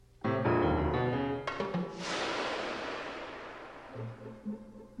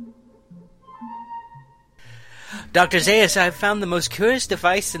Dr. Zaius, I've found the most curious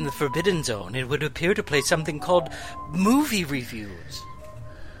device in the Forbidden Zone. It would appear to play something called movie reviews.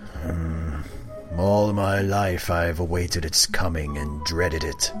 All my life I've awaited its coming and dreaded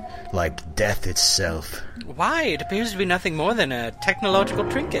it, like death itself. Why? It appears to be nothing more than a technological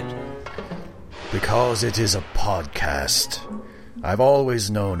trinket. Because it is a podcast. I've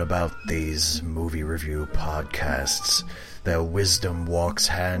always known about these movie review podcasts. Their wisdom walks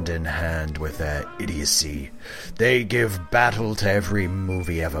hand in hand with their idiocy. They give battle to every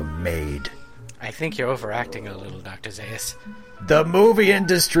movie ever made. I think you're overacting a little, Dr. Zaius. The movie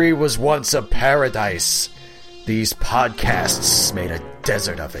industry was once a paradise. These podcasts made a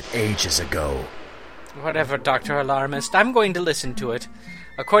desert of it ages ago. Whatever, Dr. Alarmist. I'm going to listen to it.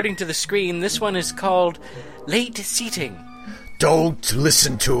 According to the screen, this one is called Late Seating. Don't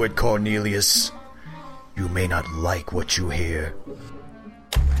listen to it, Cornelius. You may not like what you hear.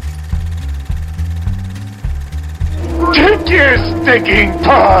 Take your stinking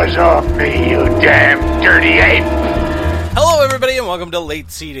paws off me, you damn dirty ape! Hello, everybody, and welcome to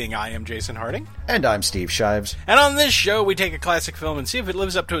Late Seating. I am Jason Harding. And I'm Steve Shives. And on this show, we take a classic film and see if it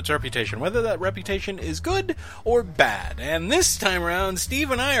lives up to its reputation, whether that reputation is good or bad. And this time around, Steve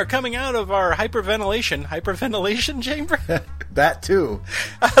and I are coming out of our hyperventilation chamber? That too.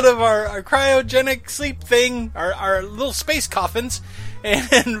 Out of our cryogenic sleep thing, our little space coffins,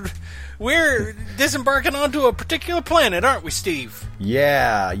 and we're disembarking onto a particular planet, aren't we, Steve?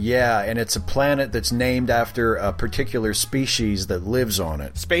 Yeah, and it's a planet that's named after a particular species that lives on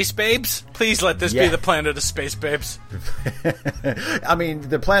it. Space Babes? Please let this be the planet of Space Babes. I mean,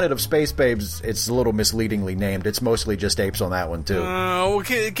 the planet of Space Babes, it's a little misleadingly named. It's mostly just apes on that one, too.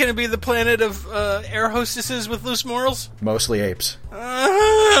 Can it be the planet of air hostesses with loose morals? Mostly apes.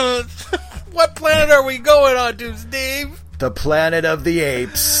 What planet are we going on to, Steve? The planet of the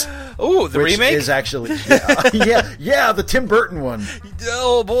apes. Ooh, the remake? Is actually, the Tim Burton one.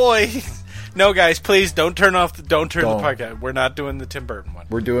 Oh boy! No, guys, please don't turn the podcast. We're not doing the Tim Burton one.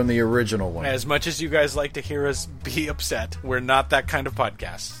 We're doing the original one. As much as you guys like to hear us be upset, we're not that kind of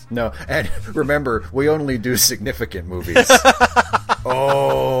podcast. No, and remember, we only do significant movies.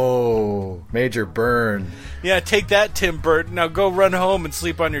 Oh, major burn. Yeah, take that, Tim Burton. Now go run home and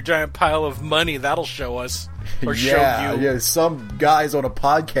sleep on your giant pile of money. That'll show us. Or show you. Yeah, some guys on a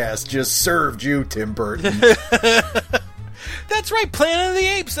podcast just served you, Tim Burton. That's right, Planet of the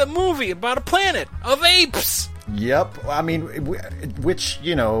Apes, a movie about a planet of apes. Yep. I mean, which,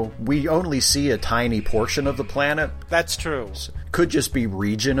 we only see a tiny portion of the planet. That's true. Could just be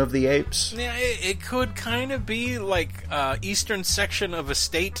region of the apes. Yeah, it could kind of be like eastern section of a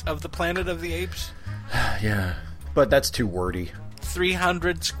state of the Planet of the Apes. Yeah, but that's too wordy.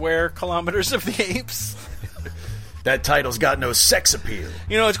 300 square kilometers of the apes. That title's got no sex appeal.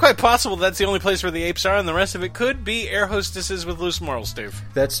 It's quite possible that's the only place where the apes are, and the rest of it could be air hostesses with loose morals, Steve.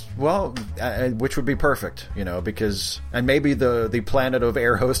 Which would be perfect, because... And maybe the planet of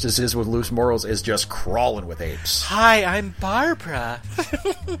air hostesses with loose morals is just crawling with apes. Hi, I'm Barbara.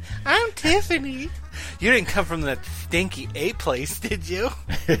 I'm Tiffany. You didn't come from that stinky ape place, did you?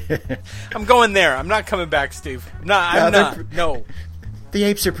 I'm going there. I'm not coming back, Steve. I'm not. No. The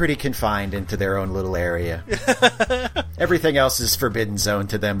apes are pretty confined into their own little area. Everything else is forbidden zone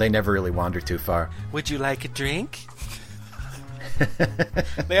to them. They never really wander too far. Would you like a drink?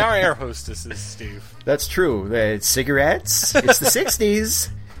 They are air hostesses, Steve. That's true. Cigarettes? It's the 60s.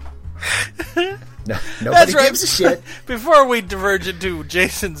 No, nobody gives a shit. Before we diverge into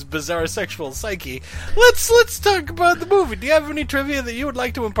Jason's bizarre sexual psyche, let's talk about the movie. Do you have any trivia that you would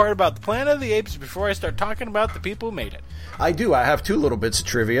like to impart about the Planet of the Apes before I start talking about the people who made it? I do. I have two little bits of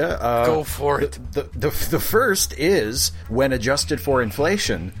trivia. Go for it. The first is, when adjusted for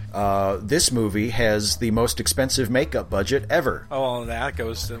inflation, this movie has the most expensive makeup budget ever. Oh, well, that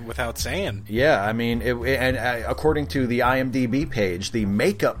goes without saying. Yeah, I mean, according to the IMDb page, the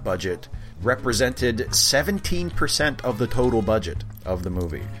makeup budget represented 17% of the total budget of the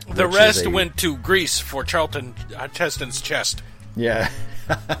movie. The rest went to Greece for Charlton Heston's chest. Yeah.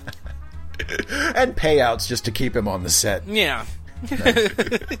 And payouts just to keep him on the set. Yeah. He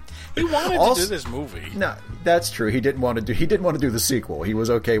wanted to do this movie. No, that's true. He didn't want to do the sequel. He was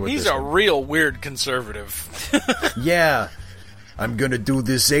okay with this. He's a real weird conservative. Yeah. I'm going to do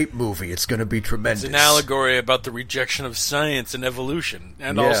this ape movie. It's going to be tremendous. It's an allegory about the rejection of science and evolution.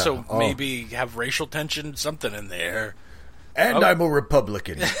 And also maybe have racial tension, something in there. And I'm a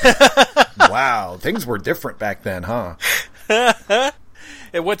Republican. Wow. Things were different back then, huh?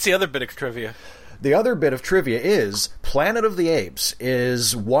 And what's the other bit of trivia? the other bit of trivia is Planet of the Apes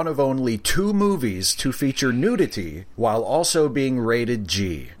is one of only 2 movies to feature nudity while also being rated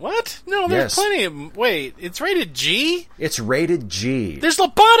G. What? No, there's plenty of... Wait, it's rated G? It's rated G. There's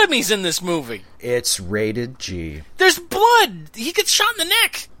lobotomies in this movie. It's rated G. There's blood. He gets shot in the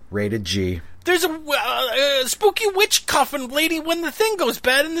neck. Rated G. There's a spooky witch coffin lady when the thing goes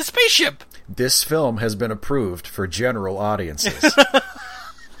bad in the spaceship. This film has been approved for general audiences.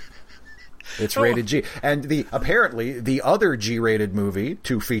 It's rated G. And apparently the other G-rated movie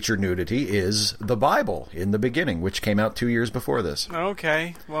to feature nudity is The Bible in the Beginning, which came out 2 years before this.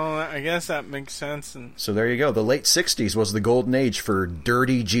 Okay. Well, I guess that makes sense. So there you go. The late 60s was the golden age for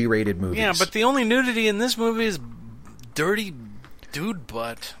dirty G-rated movies. Yeah, but the only nudity in this movie is dirty dude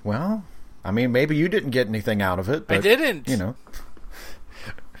butt. Well, I mean, maybe you didn't get anything out of it. But, I didn't. You know.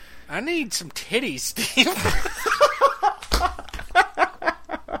 I need some titties, Steve.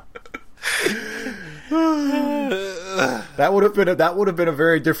 That would have been a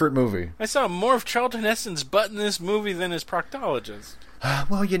very different movie. I saw more of Charlton Heston's butt in this movie than his proctologist.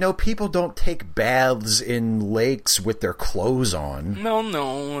 Well, you know, people don't take baths in lakes with their clothes on.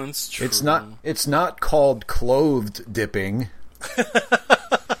 No, it's true. It's not called clothed dipping.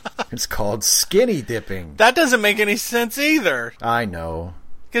 It's called skinny dipping. That doesn't make any sense either. I know.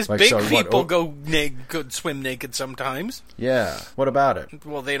 Because big people go swim naked sometimes. Yeah. What about it?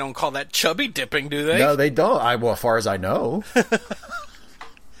 Well, they don't call that chubby dipping, do they? No, they don't. Well, as far as I know.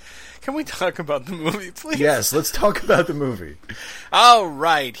 Can we talk about the movie, please? Yes, let's talk about the movie. All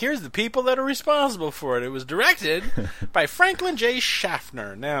right. Here's the people that are responsible for it. It was directed by Franklin J.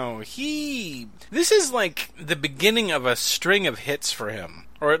 Schaffner. Now, this is like the beginning of a string of hits for him.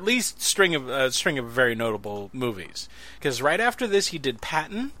 Or at least string of very notable movies. Because right after this, he did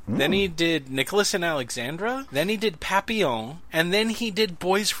Patton, then he did Nicholas and Alexandra, then he did Papillon, and then he did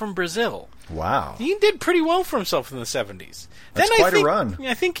Boys from Brazil. Wow. He did pretty well for himself in the 70s. That's quite a run.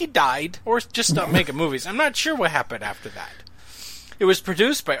 I think he died, or just stopped making movies. I'm not sure what happened after that. It was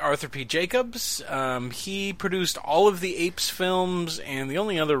produced by Arthur P. Jacobs. He produced all of the Apes films, and the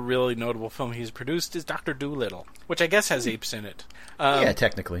only other really notable film he's produced is Dr. Dolittle, which I guess has apes in it. Yeah,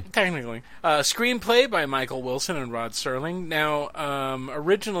 technically. Screenplay by Michael Wilson and Rod Serling. Now,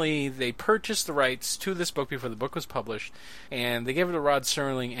 originally they purchased the rights to this book before the book was published, and they gave it to Rod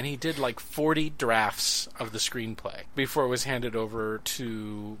Serling, and he did like 40 drafts of the screenplay before it was handed over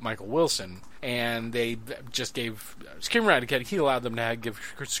to Michael Wilson. And they just gave screenwriting credit. He allowed them to give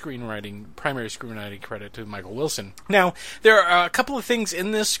primary screenwriting credit to Michael Wilson. Now, there are a couple of things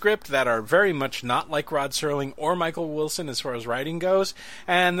in this script that are very much not like Rod Serling or Michael Wilson as far as writing goes,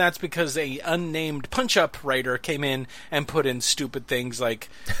 and that's because a unnamed punch-up writer came in and put in stupid things like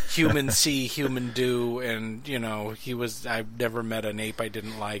human see, human do, and, you know, I've never met an ape I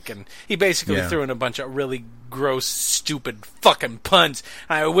didn't like, and he basically threw in a bunch of really gross, stupid fucking puns.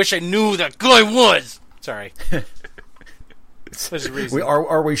 I wish I knew that guy was. Sorry. There's a reason.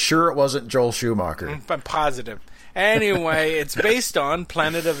 Are we sure it wasn't Joel Schumacher? I'm positive. Anyway, it's based on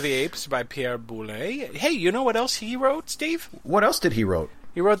Planet of the Apes by Pierre Boulet. Hey, you know what else he wrote, Steve? What else did he wrote?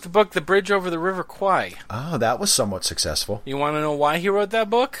 He wrote the book The Bridge Over the River Kwai. Oh, that was somewhat successful. You want to know why he wrote that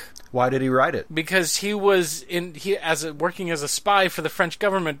book? Why did he write it? Because he was working as a spy for the French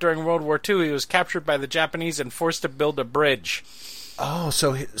government during World War II. He was captured by the Japanese and forced to build a bridge. Oh,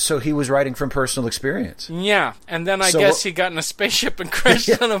 so he was writing from personal experience. Yeah, and then I guess he got in a spaceship and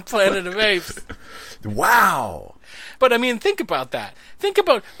crashed on a planet of apes. Wow. But, I mean, think about that. Think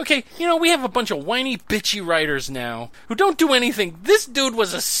about, okay, you know, we have a bunch of whiny, bitchy writers now who don't do anything. This dude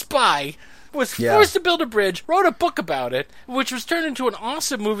was a spy, was forced to build a bridge, wrote a book about it, which was turned into an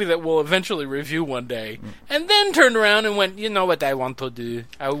awesome movie that we'll eventually review one day, and then turned around and went, you know what I want to do?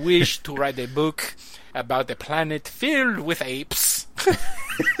 I wish to write a book about a planet filled with apes.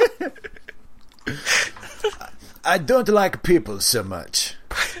 I don't like people so much.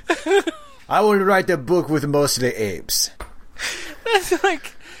 I will write a book with mostly apes. That's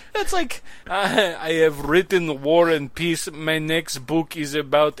like I have written War and Peace. My next book is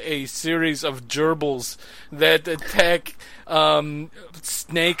about a series of gerbils that attack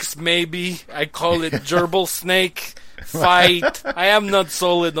snakes, maybe. I call it Gerbil Snake Fight. I am not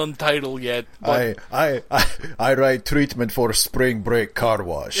solid on title yet. But I write treatment for spring break car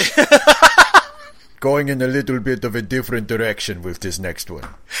wash. Going in a little bit of a different direction with this next one.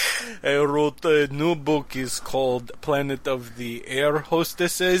 I wrote a new book. Is called Planet of the Air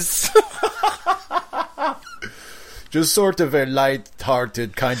Hostesses. Just sort of a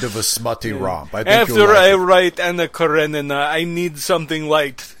light-hearted, kind of a smutty romp. I think After I write Anna Karenina, I need something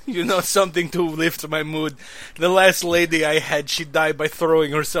light. Something to lift my mood. The last lady I had, she died by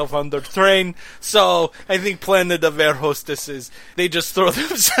throwing herself on the train. So, I think Planet of Air Hostesses, they just throw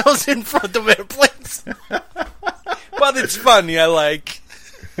themselves in front of airplanes. But it's funny, I like.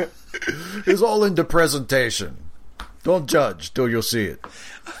 It's all in the presentation. Don't judge till you see it.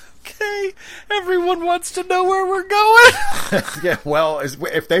 Okay, everyone wants to know where we're going. Yeah, well,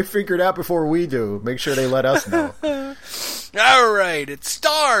 if they figure it out before we do, make sure they let us know. All right, it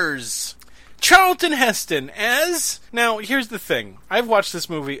stars Charlton Heston as... Now, here's the thing. I've watched this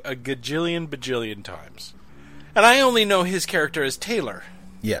movie a bajillion times. And I only know his character as Taylor.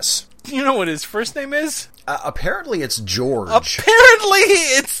 Yes. You know what his first name is? Apparently it's George. Apparently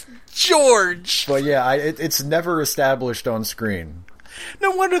it's George. But yeah, it's never established on screen.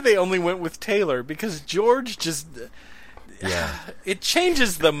 No wonder they only went with Taylor, because George just... Yeah. It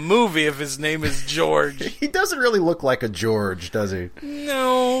changes the movie if his name is George. He doesn't really look like a George, does he?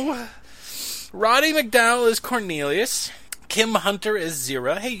 No. Roddy McDowall is Cornelius. Kim Hunter is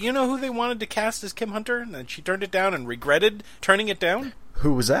Zira. Hey, you know who they wanted to cast as Kim Hunter? And she turned it down and regretted turning it down?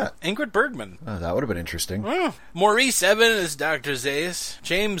 Who was that? Ingrid Bergman. Oh, that would have been interesting. Oh. Maurice Evan as Dr. Zaius.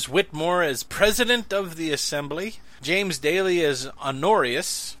 James Whitmore as President of the Assembly. James Daly as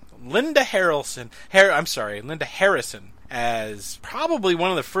Honorius. Linda Harrison as probably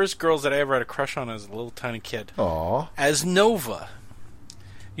one of the first girls that I ever had a crush on as a little tiny kid. Aww. As Nova.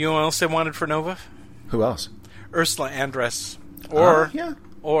 You know what else they wanted for Nova? Who else? Ursula Andress.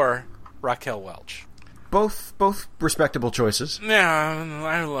 Or Raquel Welch. Both respectable choices. Yeah,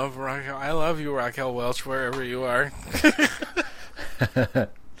 I love Raquel. I love you, Raquel Welch, wherever you are.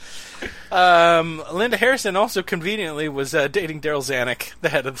 Linda Harrison also conveniently was dating Daryl Zanuck, the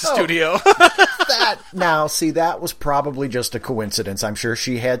head of the studio. That was probably just a coincidence. I'm sure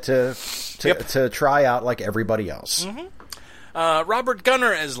she had to try out like everybody else. Mm-hmm. Robert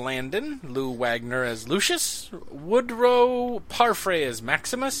Gunnar as Landon, Lou Wagner as Lucius, Woodrow Parfrey as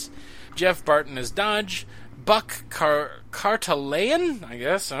Maximus, Jeff Barton as Dodge, Buck Cartalayan, I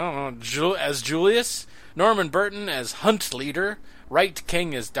guess, I don't know, as Julius, Norman Burton as Hunt Leader, Wright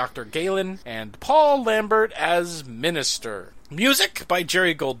King as Dr. Galen, and Paul Lambert as Minister. Music by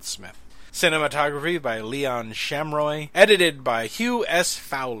Jerry Goldsmith. Cinematography by Leon Shamroy. Edited by Hugh S.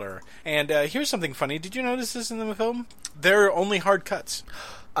 Fowler. And here's something funny. Did you notice this in the film? There are only hard cuts.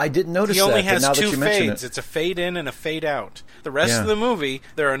 I didn't notice that. He only has but now two that you mention fades. it. It's a fade in and a fade out. The rest of the movie,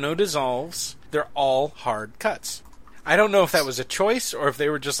 there are no dissolves. They're all hard cuts. I don't know if that was a choice or if they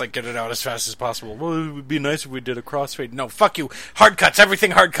were just like, get it out as fast as possible. Well, it would be nice if we did a crossfade. No, fuck you. Hard cuts.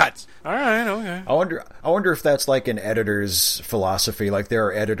 Everything hard cuts. All right, okay. I wonder if that's like an editor's philosophy. Like there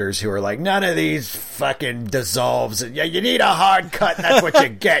are editors who are like, none of these fucking dissolves. Yeah, you need a hard cut. That's what you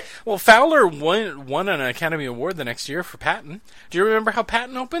get. Well, Fowler won an Academy Award the next year for Patton. Do you remember how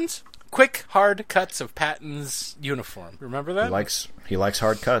Patton opens? Quick, hard cuts of Patton's uniform. Remember that? He likes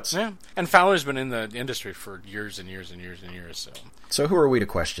hard cuts. Yeah. And Fowler's been in the industry for years and years and years and years. So who are we to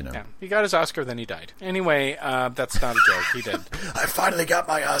question him? Yeah. He got his Oscar, then he died. Anyway, that's not a joke. He did. I finally got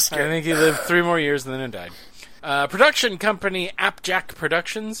my Oscar. I think he lived 3 more years and then he died. Production company Apjack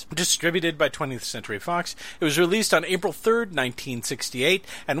Productions, distributed by 20th Century Fox. It was released on April 3rd, 1968,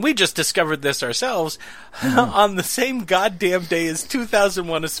 and we just discovered this ourselves on the same goddamn day as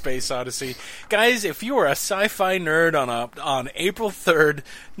 2001: A Space Odyssey. Guys, if you were a sci-fi nerd on April 3rd,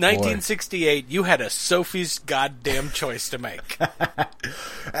 1968, you had a Sophie's goddamn choice to make.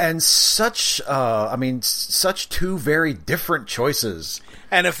 And such two very different choices.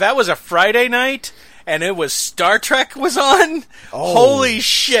 And if that was a Friday night... and it was Star Trek was on? Oh. Holy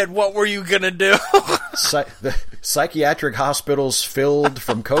shit, what were you going to do? The psychiatric hospitals filled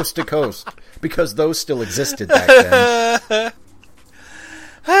from coast to coast, because those still existed back then.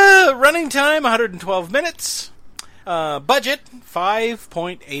 Running time, 112 minutes. Budget,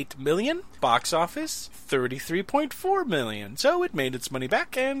 $5.8 million. Box office, $33.4 million. So it made its money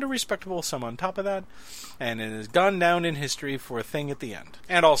back, and a respectable sum on top of that. And it has gone down in history for a thing at the end.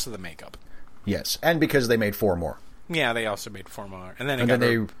 And also the makeup. Yes, and because they made 4 more. Yeah, they also made 4 more. And then they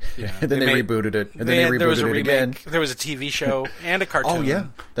rebooted it. And then they rebooted it again. There was a TV show and a cartoon. Oh, yeah.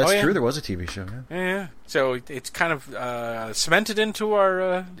 That's true. There was a TV show, yeah. Yeah. So it's kind of cemented into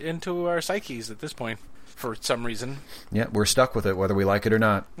our psyches at this point, for some reason. Yeah, we're stuck with it, whether we like it or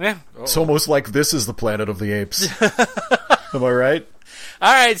not. Yeah. It's almost like this is the Planet of the Apes. Am I right?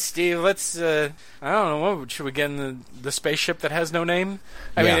 All right, Steve, let's, I don't know, should we get in the spaceship that has no name?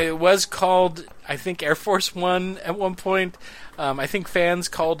 I mean, it was called, I think Air Force One at one point. I think fans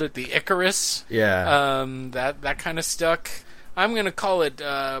called it the Icarus. Yeah. That kind of stuck. I'm going to call it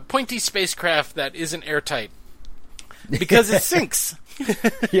pointy spacecraft that isn't airtight. Because it sinks.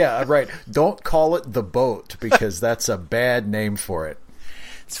 Yeah, right. Don't call it the boat, because that's a bad name for it.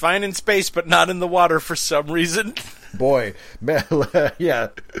 It's fine in space, but not in the water for some reason. Boy, yeah.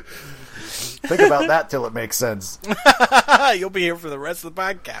 Think about that till it makes sense. You'll be here for the rest of the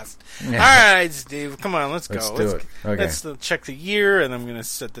podcast. All right, Steve, come on, let's go. Let's do it. Okay. Let's check the year, and I'm going to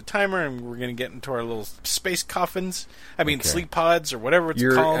set the timer, and we're going to get into our little space coffins. Sleep pods, or whatever it's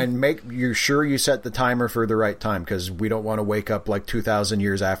called. And make you sure you set the timer for the right time, because we don't want to wake up like 2,000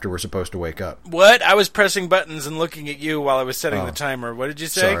 years after we're supposed to wake up. What? I was pressing buttons and looking at you while I was setting the timer. What did you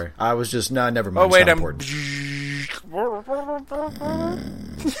say? Sorry. I was just, never mind. Oh, wait, I'm...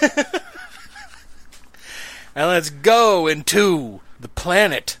 And let's go into the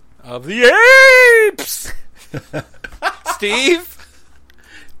planet of the apes! Steve,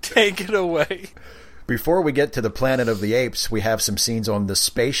 take it away. Before we get to the planet of the apes, we have some scenes on the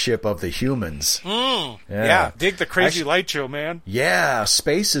spaceship of the humans. Yeah, dig the crazy light show, man. Yeah,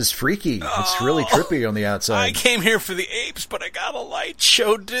 space is freaky. It's really trippy on the outside. I came here for the apes, but I got a light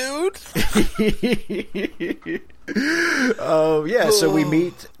show, dude. Oh, yeah, so we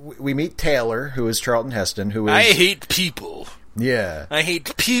meet Taylor, who is Charlton Heston, who is... I hate people. Yeah. I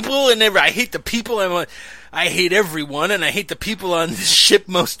hate people, and I hate the people. I hate everyone, and I hate the people on this ship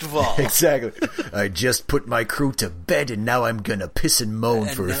most of all. Exactly. I just put my crew to bed, and now I'm gonna piss and moan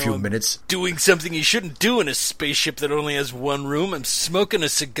for a few minutes. Doing something you shouldn't do in a spaceship that only has one room. I'm smoking a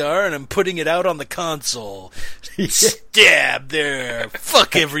cigar, and I'm putting it out on the console. Stab there.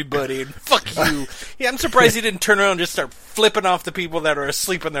 Fuck everybody, and fuck you. Yeah, I'm surprised he didn't turn around and just start flipping off the people that are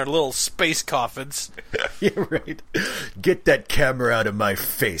asleep in their little space coffins. Yeah, right. Get that camera out of my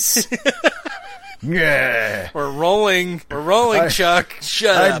face. Yeah. We're rolling, Chuck.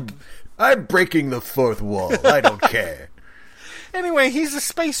 Shut up. I'm breaking the fourth wall. I don't care. Anyway, he's a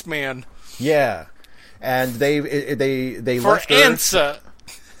spaceman. Yeah. And they for left ANSA.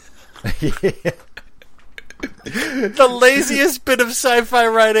 Yeah. The laziest bit of sci-fi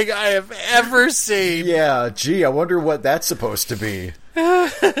writing I have ever seen. Yeah, gee, I wonder what that's supposed to be.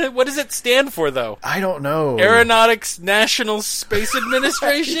 What does it stand for, though? I don't know. Aeronautics National Space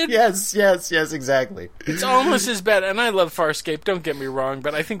Administration? Yes, exactly. It's almost as bad, and I love Farscape, don't get me wrong,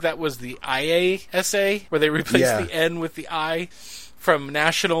 but I think that was the IASA, where they replaced the N with the I, from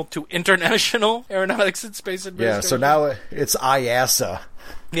National to International Aeronautics and Space Administration. Yeah, so now it's IASA.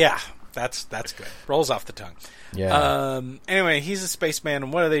 Yeah, that's good. Rolls off the tongue. Yeah. Anyway, he's a spaceman,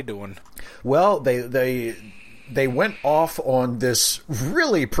 and what are they doing? Well, they went off on this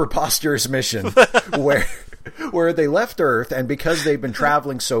really preposterous mission where they left Earth, and because they've been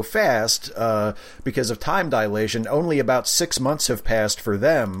traveling so fast, because of time dilation, only about 6 months have passed for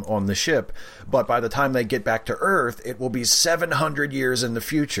them on the ship. But by the time they get back to Earth, it will be 700 years in the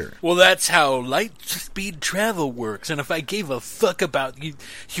future. Well, that's how light speed travel works, and if I gave a fuck about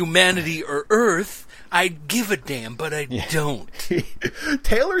humanity or Earth, I'd give a damn, but I don't.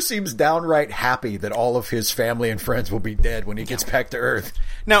 Taylor seems downright happy that all of his family and friends will be dead when he gets back to Earth.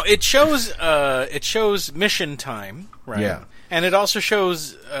 Now, it shows mission time, right? Yeah. And it also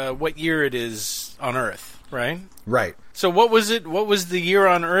shows what year it is on Earth, right? Right. So what was it? What was the year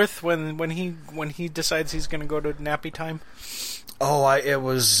on Earth when he decides he's going to go to nappy time? Oh, it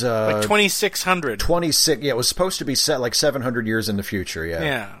was like 2600. 26. Yeah, it was supposed to be set like 700 years in the future. Yeah.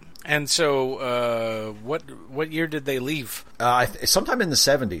 Yeah. And so, what year did they leave? Sometime in the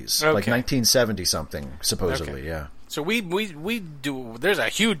 70s, okay. Like 1970 something, supposedly. Okay. Yeah. So we do. There's a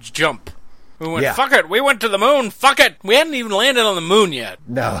huge jump. We went. Yeah. Fuck it. We went to the moon. Fuck it. We hadn't even landed on the moon yet.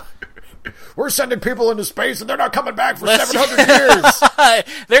 No. We're sending people into space, and they're not coming back for 700 years.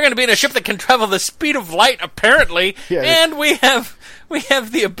 They're going to be in a ship that can travel the speed of light, apparently, and we have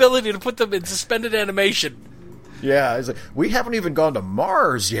the ability to put them in suspended animation. Yeah, it's like, we haven't even gone to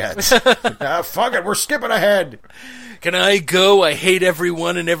Mars yet. Fuck it, we're skipping ahead. Can I go? I hate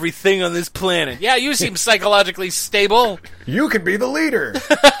everyone and everything on this planet. Yeah, you seem psychologically stable. You can be the leader.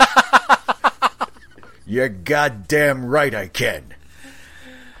 You're goddamn right I can.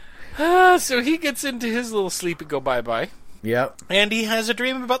 So he gets into his little sleep and go bye-bye. Yep. And he has a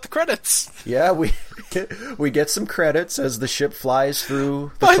dream about the credits. Yeah, we get some credits as the ship flies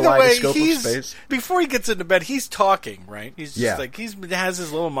through the kaleidoscope of space. Before he gets into bed, he's talking, right? He's just like, he has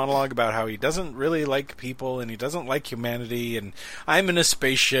his little monologue about how he doesn't really like people and he doesn't like humanity, and I'm in a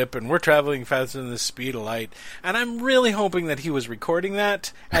spaceship and we're traveling faster than the speed of light. And I'm really hoping that he was recording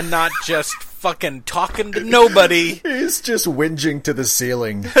that and not just fucking talking to nobody. He's just whinging to the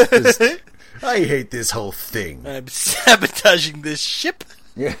ceiling. I hate this whole thing. I'm sabotaging this ship.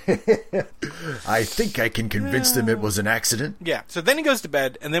 I think I can convince them it was an accident. Yeah, so then he goes to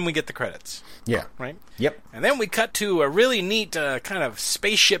bed, and then we get the credits. Yeah. Right? Yep. And then we cut to a really neat kind of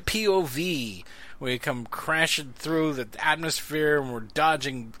spaceship POV. We come crashing through the atmosphere, and we're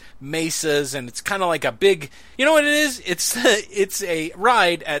dodging mesas, and it's kind of like a big... You know what it is? It's a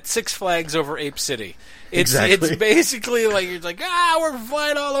ride at Six Flags over Ape City. It's basically like, you're like, we're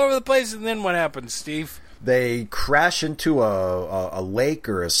flying all over the place, and then what happens, Steve? They crash into a lake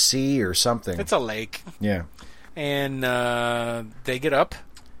or a sea or something. It's a lake. Yeah. And they get up,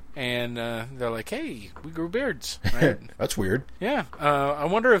 and they're like, hey, we grew beards. Right? That's weird. Yeah. I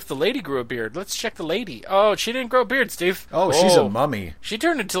wonder if the lady grew a beard. Let's check the lady. Oh, she didn't grow a beard, Steve. Oh, she's a mummy. She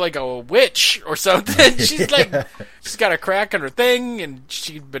turned into like a witch or something. She's she's got a crack in her thing, and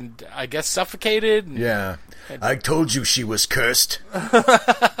she'd been, I guess, suffocated. Yeah. I told you she was cursed.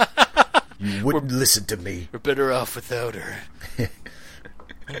 You wouldn't listen to me. We're better off without her.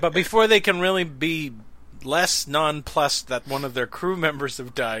 But before they can really be less nonplussed that one of their crew members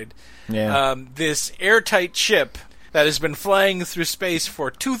have died, this airtight ship that has been flying through space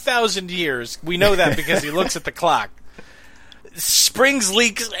for 2,000 years, we know that because he looks at the clock, springs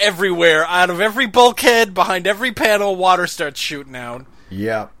leaks everywhere. Out of every bulkhead, behind every panel, water starts shooting out.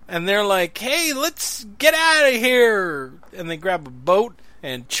 Yeah. And they're like, hey, let's get out of here. And they grab a boat.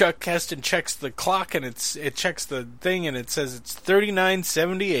 And Chuck Heston checks the clock, and it checks the thing, and it says it's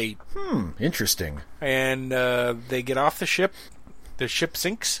 39:78. Interesting. And they get off the ship. The ship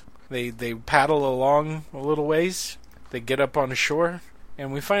sinks. They paddle along a little ways. They get up on the shore,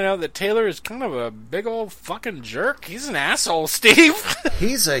 and we find out that Taylor is kind of a big old fucking jerk. He's an asshole, Steve.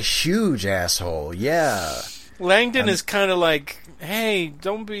 He's a huge asshole, yeah. Langdon is kind of like, hey,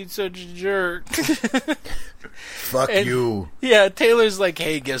 don't be such a jerk. Fuck you. Yeah, Taylor's like,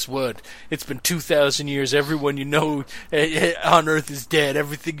 hey, guess what? It's been 2,000 years. Everyone you know on Earth is dead.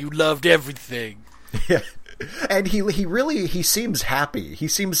 Everything you loved, everything. Yeah. And he seems happy. He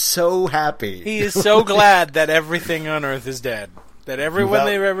seems so happy. He is so glad that everything on Earth is dead. That everyone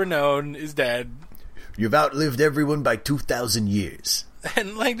they've ever known is dead. You've outlived everyone by 2,000 years.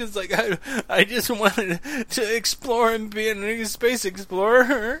 And Langdon's like, I just wanted to explore and be a space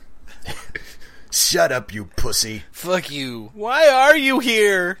explorer. Shut up, you pussy. Fuck you. Why are you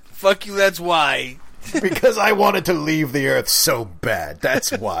here? Fuck you, that's why. Because I wanted to leave the Earth so bad.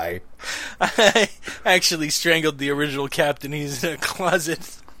 That's why. I actually strangled the original captain. He's in a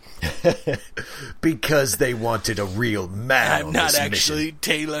closet. Because they wanted a real man. I'm on not this actually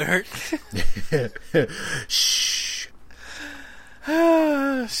Taylor. Shh.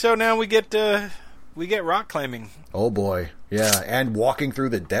 So now we get rock climbing. Oh boy, yeah, and walking through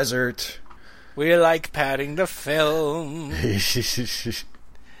the desert. We like padding the film.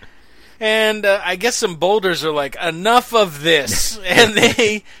 And I guess some boulders are like, enough of this, and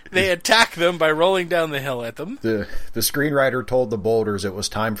they attack them by rolling down the hill at them. The screenwriter told the boulders it was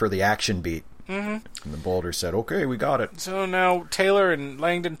time for the action beat. Mm-hmm. And the boulders said, "Okay, we got it." So now Taylor and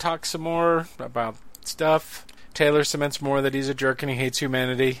Langdon talk some more about stuff. Taylor cements more that he's a jerk and he hates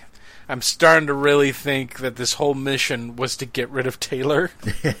humanity. I'm starting to really think that this whole mission was to get rid of Taylor.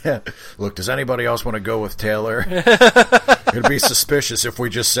 Look, does anybody else want to go with Taylor? It'd be suspicious if we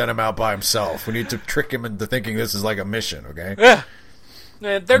just sent him out by himself. We need to trick him into thinking this is like a mission, okay? Yeah.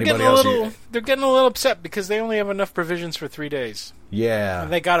 They're getting a little upset because they only have enough provisions for 3 days. Yeah.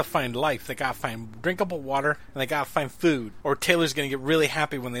 And they gotta find life. They gotta find drinkable water, and they gotta find food. Or Taylor's gonna get really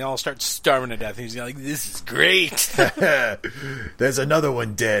happy when they all start starving to death. He's gonna be like, this is great. There's another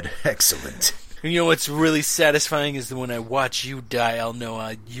one dead. Excellent. And you know what's really satisfying is that when I watch you die, I'll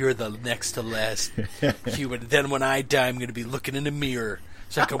know you're the next to last human. Then when I die, I'm gonna be looking in the mirror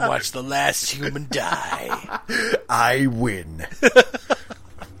so I can watch the last human die. I win.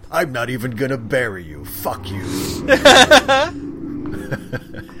 I'm not even gonna bury you. Fuck you.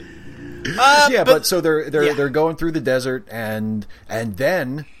 But so they're going through the desert, and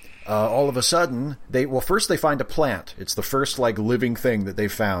then all of a sudden they find a plant. It's the first living thing that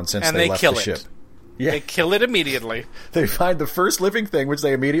they've found since they left the ship. Yeah. They kill it immediately. They find the first living thing, which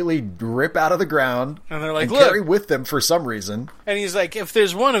they immediately rip out of the ground and they're like, and carry with them for some reason. And he's like, if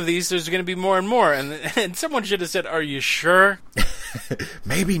there's one of these, there's going to be more and more. And someone should have said, are you sure?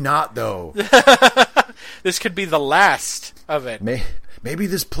 Maybe not, though. This could be the last of it. Maybe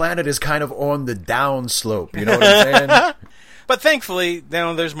this planet is kind of on the down slope. You know what I'm saying? But thankfully,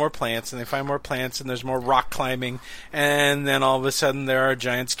 now there's more plants, and they find more plants, and there's more rock climbing, and then all of a sudden there are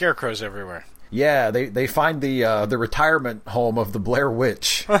giant scarecrows everywhere. Yeah, they find the retirement home of the Blair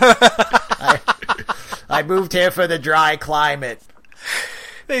Witch. I moved here for the dry climate.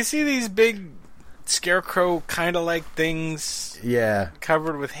 They see these big scarecrow kind of like things. Yeah.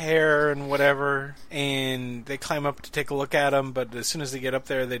 Covered with hair and whatever. And they climb up to take a look at them. But as soon as they get up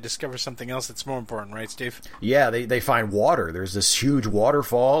there, they discover something else that's more important. Right, Steve? Yeah, they find water. There's this huge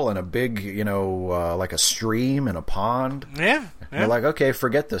waterfall and a big, like a stream and a pond. Yeah. They're like, okay,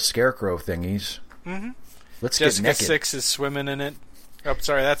 forget the scarecrow thingies. Mm-hmm. Let's Jessica get naked. Six is swimming in it. Oh,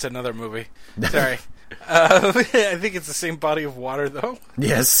 sorry, that's another movie. Sorry. I think it's the same body of water, though.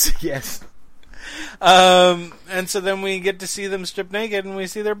 Yes. And so then we get to see them strip naked, and we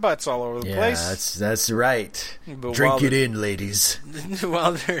see their butts all over the place. That's right. But Drink it in, ladies.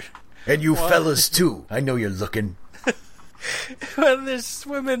 While they're... And you fellas, too. I know you're looking. When they're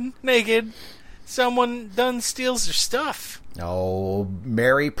swimming naked, someone done steals their stuff. Oh,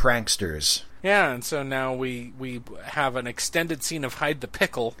 merry pranksters. Yeah, and so now we have an extended scene of Hide the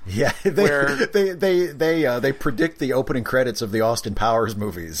Pickle. Yeah, they predict the opening credits of the Austin Powers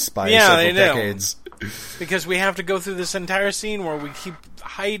movies by several decades. Because we have to go through this entire scene where we keep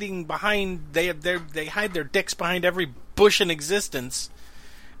hiding behind. They hide their dicks behind every bush in existence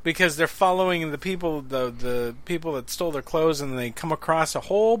because they're following the people that stole their clothes, and they come across a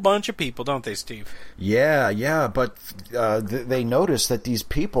whole bunch of people, don't they, Steve? Yeah, but they notice that these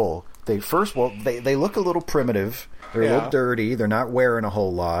people. They look a little primitive. They're a little dirty. They're not wearing a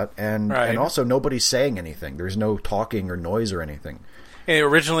whole lot, and also nobody's saying anything. There's no talking or noise or anything. And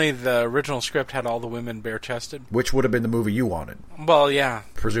originally, the original script had all the women bare chested, which would have been the movie you wanted. Well, yeah,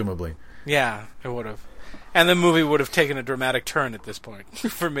 presumably. Yeah, it would have, and the movie would have taken a dramatic turn at this point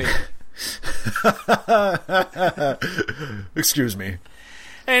for me. Excuse me.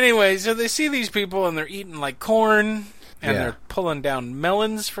 Anyway, so they see these people, and they're eating like corn. And they're pulling down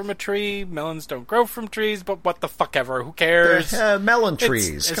melons from a tree. Melons don't grow from trees, but what the fuck ever? Who cares? Melon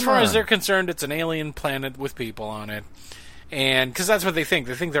trees. As far as they're concerned, it's an alien planet with people on it. And because that's what they think.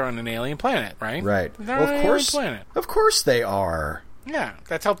 They think they're on an alien planet, right? Right. They're on an alien planet. Of course they are. Yeah,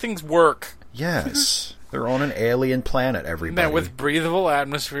 that's how things work. Yes. They're on an alien planet, everybody. Now, with breathable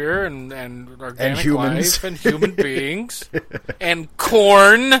atmosphere and organic life and human beings and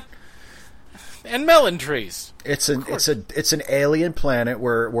corn. And melon trees. It's an alien planet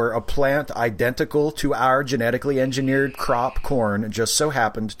where a plant identical to our genetically engineered crop corn just so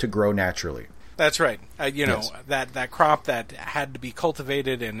happened to grow naturally. That's right. That crop that had to be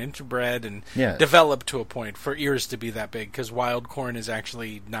cultivated and interbred and developed to a point for ears to be that big, because wild corn is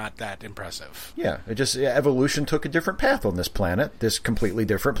actually not that impressive. Yeah, evolution took a different path on this planet, this completely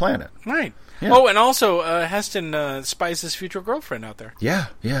different planet. Right. Yeah. Oh, and also Heston spies his future girlfriend out there. Yeah.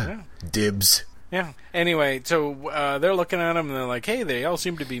 Dibs. Yeah. Anyway, so they're looking at him and they're like, hey, they all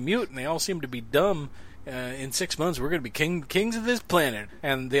seem to be mute and they all seem to be dumb. In 6 months, we're going to be kings of this planet.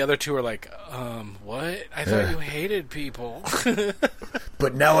 And the other two are like, what? I thought you hated people.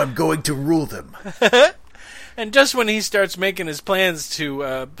 But now I'm going to rule them. And just when he starts making his plans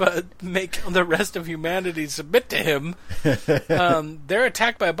to make the rest of humanity submit to him, they're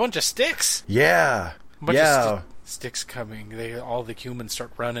attacked by a bunch of sticks. Yeah. A bunch of sticks coming. All the humans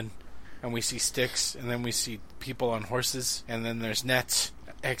start running. And we see sticks, and then we see people on horses, and then there's nets.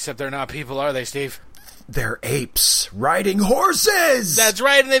 Except they're not people, are they, Steve? They're apes riding horses! That's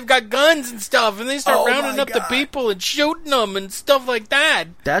right, and they've got guns and stuff, and they start rounding up the people and shooting them and stuff like that.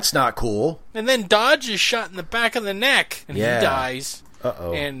 That's not cool. And then Dodge is shot in the back of the neck, and he dies.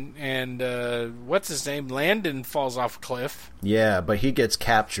 Uh-oh. And what's his name? Landon falls off a cliff. Yeah, but he gets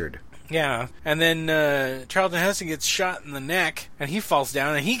captured. Yeah, and then Charlton Heston gets shot in the neck, and he falls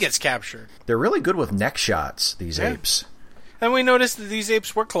down, and he gets captured. They're really good with neck shots, these apes. And we noticed that these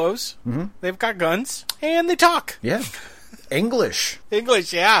apes wear clothes. Mm-hmm. They've got guns, and they talk. Yeah. English.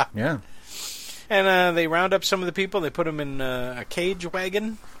 Yeah. Yeah. And they round up some of the people, they put them in a cage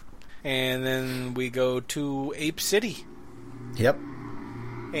wagon, and then we go to Ape City. Yep.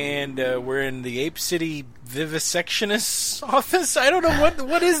 And we're in the Ape City vivisectionist's office. I don't know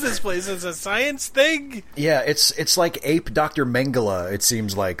what is this place. It's a science thing. Yeah, it's like Ape Dr. Mengele. It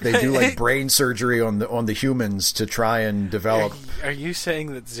seems like they do like brain surgery on the humans to try and develop. Are you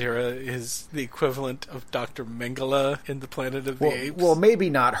saying that Zira is the equivalent of Dr. Mengele in the Planet of the Apes? Well, maybe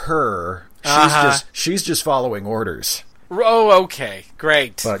not her. She's just following orders. Oh, okay,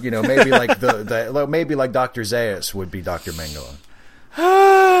 great. But maybe like maybe like Dr. Zaius would be Dr. Mengele.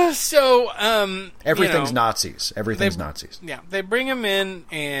 Everything's Nazis. Everything's Nazis. Yeah, they bring him in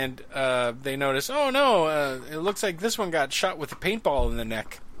and they notice, oh no, it looks like this one got shot with a paintball in the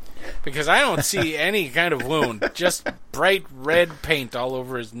neck. Because I don't see any kind of wound, just bright red paint all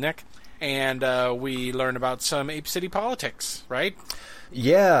over his neck. And we learn about some Ape City politics, right?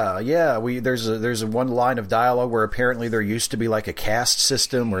 Yeah. There's one line of dialogue where apparently there used to be like a caste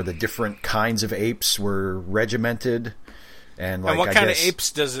system where the different kinds of apes were regimented. And what kind of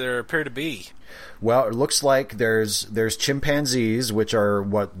apes does there appear to be? Well, it looks like there's chimpanzees, which are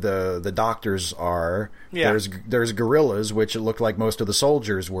what the doctors are. Yeah. There's gorillas, which it looked like most of the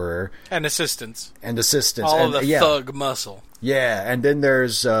soldiers were. And assistants. All of the thug muscle. Yeah, and then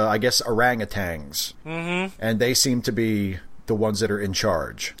there's, I guess, orangutans. Mm-hmm. And they seem to be the ones that are in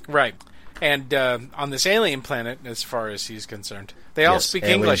charge. Right. And on this alien planet, as far as he's concerned, they all speak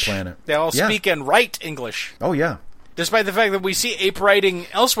English. Planet. They all speak and write English. Oh, yeah. Despite the fact that we see ape writing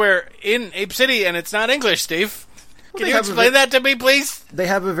elsewhere in Ape City, and it's not English, Steve. Can you explain that to me, please? They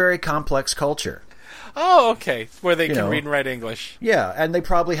have a very complex culture. Oh, okay. Where they can read and write English. Yeah, and they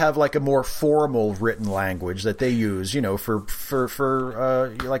probably have like a more formal written language that they use,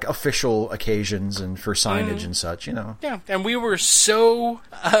 for like official occasions and for signage and such, Yeah, and we were so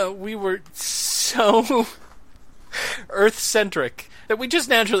Earth-centric that we just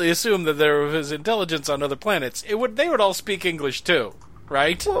naturally assumed that there was intelligence on other planets. They would all speak English too,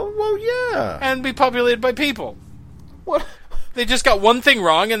 right? Well, yeah. And be populated by people. What? They just got one thing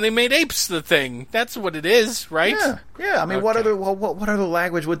wrong, and they made apes the thing. That's what it is, right? Yeah. I mean, what other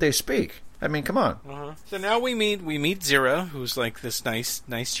language would they speak? I mean, come on. Uh-huh. So now we meet Zira, who's like this nice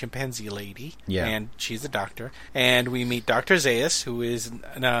chimpanzee lady. Yeah. And she's a doctor. And we meet Dr. Zaius, who is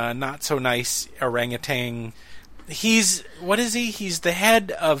not so nice orangutan. What is he? He's the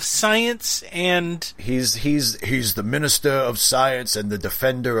head of science and... He's the minister of science and the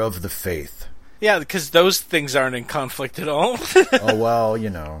defender of the faith. Yeah, because those things aren't in conflict at all. Oh, well,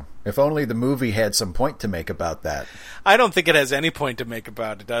 if only the movie had some point to make about that. I don't think it has any point to make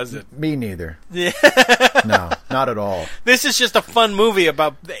about it, does it? Me neither. Yeah. No, not at all. This is just a fun movie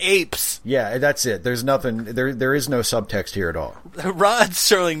about the apes. Yeah, that's it. There's nothing, there is no subtext here at all. Rod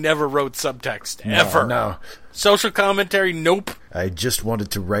Serling never wrote subtext, ever. No. Social commentary, nope. I just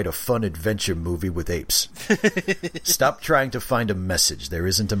wanted to write a fun adventure movie with apes. Stop trying to find a message. There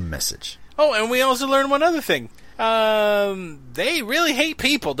isn't a message. Oh, and we also learned one other thing. They really hate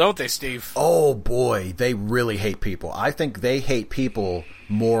people, don't they, Steve? Oh, boy, they really hate people. I think they hate people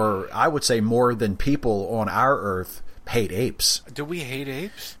more, I would say more than people on our Earth hate apes. Do we hate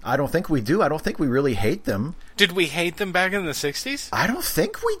apes? I don't think we do. I don't think we really hate them. Did we hate them back in the 60s? I don't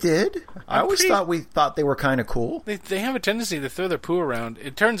think we did. I always thought they were kind of cool. They have a tendency to throw their poo around.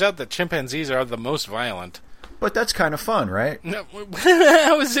 It turns out that chimpanzees are the most violent. But that's kind of fun, right? No,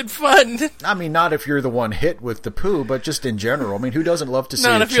 how is it fun? I mean, not if you're the one hit with the poo, but just in general. I mean, who doesn't love to see a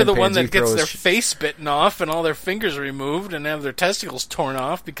Not if you're the one that gets throw their face bitten off and all their fingers removed and have their testicles torn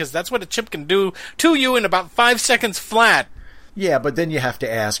off, because that's what a chimp can do to you in about 5 seconds flat. Yeah, but then you have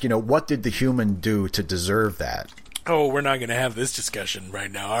to ask, what did the human do to deserve that? Oh, we're not going to have this discussion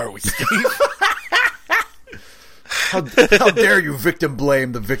right now, are we, Steve? How dare you victim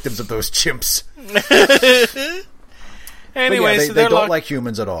blame the victims of those chimps? Anyway, yeah, so they don't like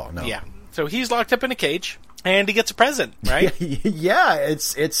humans at all. No. Yeah. So he's locked up in a cage, and he gets a present, right? Yeah,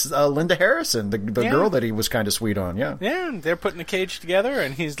 it's Linda Harrison, the girl that he was kind of sweet on. Yeah. Yeah, and they're putting a cage together,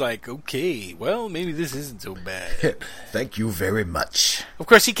 and he's like, "Okay, well, maybe this isn't so bad." Thank you very much. Of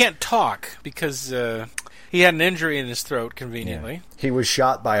course, he can't talk because he had an injury in his throat, conveniently. Yeah. He was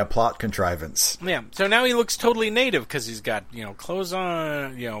shot by a plot contrivance. Yeah, so now he looks totally native because he's got, clothes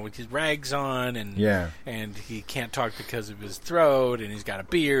on, with his rags on, and he can't talk because of his throat, and he's got a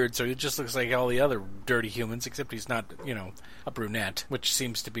beard, so he just looks like all the other dirty humans, except he's not, a brunette, which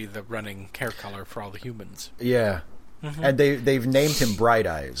seems to be the running hair color for all the humans. Yeah. Mm-hmm. And they've named him Bright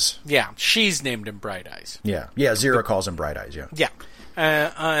Eyes. Yeah, she's named him Bright Eyes. Yeah, Zira calls him Bright Eyes, yeah. Yeah.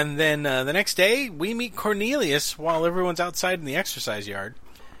 And then the next day, we meet Cornelius while everyone's outside in the exercise yard.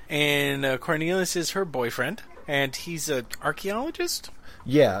 And Cornelius is her boyfriend, and he's an archaeologist?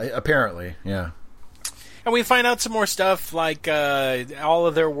 Yeah, apparently, yeah. And we find out some more stuff, like all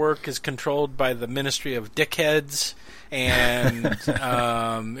of their work is controlled by the Ministry of Dickheads, and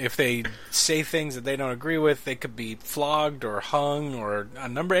if they say things that they don't agree with, they could be flogged or hung or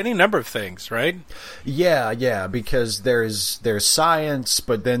any number of things, right? Yeah, because there's science,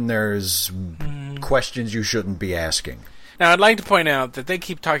 but then there's questions you shouldn't be asking. Now, I'd like to point out that they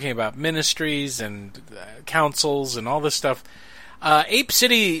keep talking about ministries and councils and all this stuff. Ape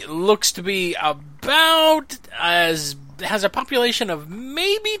City looks to be about has a population of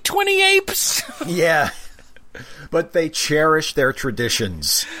maybe 20 apes. Yeah. But they cherish their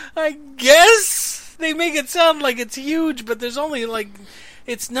traditions. I guess they make it sound like it's huge, but there's only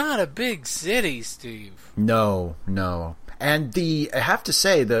it's not a big city, Steve. No. And I have to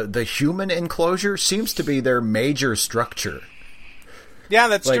say, the human enclosure seems to be their major structure. Yeah,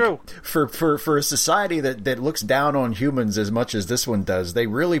 that's true. For a society that looks down on humans as much as this one does, they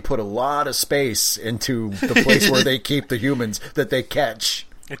really put a lot of space into the place where they keep the humans that they catch.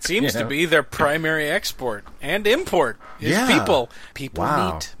 It seems to be their primary export and import is people. People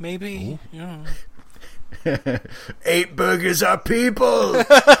meat, maybe. Ape burgers are people.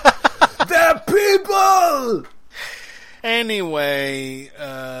 They're people. Anyway,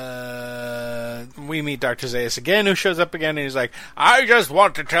 we meet Dr. Zaius again, who shows up again, and he's like, I just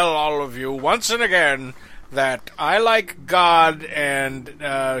want to tell all of you once and again that I like God, and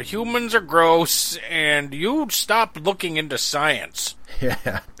humans are gross, and you stop looking into science.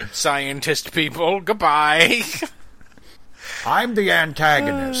 Yeah. Scientist people, goodbye. I'm the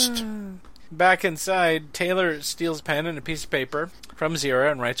antagonist. Back inside, Taylor steals a pen and a piece of paper from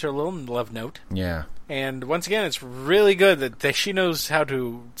Zira and writes her a little love note. Yeah. And once again, it's really good that she knows how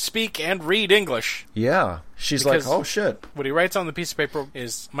to speak and read English. Yeah. She's because like, oh, shit. What he writes on the piece of paper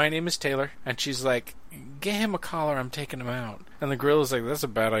is, my name is Taylor. And she's like, get him a collar, I'm taking him out. And the gorilla's like, that's a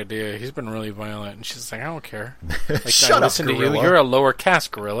bad idea. He's been really violent. And she's like, I don't care. Like, Shut up, to gorilla. you. You're a lower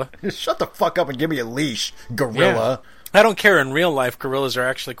caste gorilla. Shut the fuck up and give me a leash, gorilla. Yeah. I don't care. In real life, gorillas are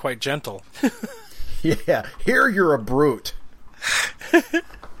actually quite gentle. Yeah. Here you're a brute.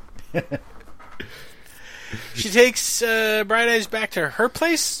 She takes Bright Eyes back to her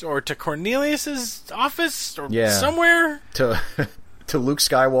place, or to Cornelius's office, or somewhere. To Luke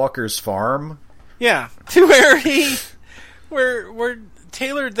Skywalker's farm. Yeah, to where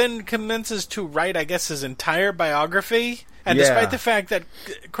Taylor then commences to write, I guess, his entire biography. And despite the fact that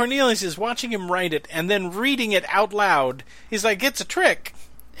Cornelius is watching him write it and then reading it out loud, he's like, it's a trick.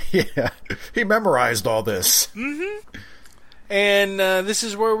 Yeah, he memorized all this. Mm-hmm. And this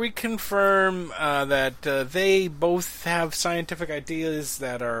is where we confirm that they both have scientific ideas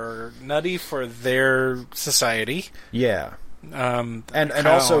that are nutty for their society. Yeah. And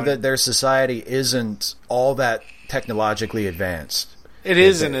also that their society isn't all that technologically advanced. It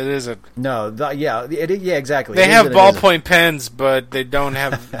isn't. No, exactly. They have ballpoint pens, but they don't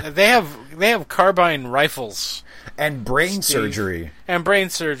have. They have carbine rifles and brain surgery.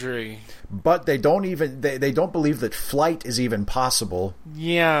 But they don't even they don't believe that flight is even possible.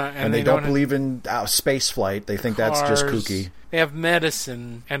 Yeah, and they don't believe in space flight. They think that's just kooky. They have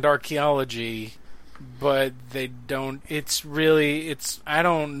medicine and archaeology, but they don't. It's I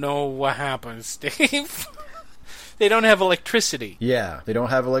don't know what happens, Steve. They don't have electricity. Yeah, they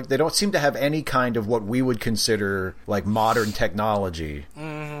don't seem to have any kind of what we would consider like modern technology.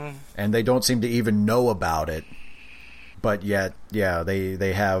 Mm-hmm. And they don't seem to even know about it. But yet,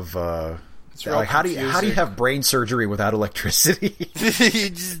 they have. Like, how do you have brain surgery without electricity? You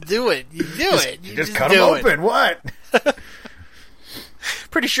just do it. You just cut them open. What?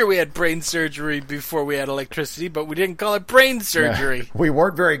 Pretty sure we had brain surgery before we had electricity, but we didn't call it brain surgery. We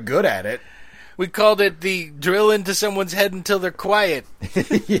weren't very good at it. We called it the drill into someone's head until they're quiet.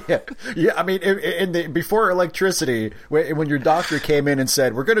 Yeah. I mean, before electricity, when your doctor came in and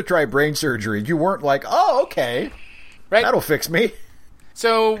said, we're going to try brain surgery, you weren't like, oh, okay. Right. That'll fix me.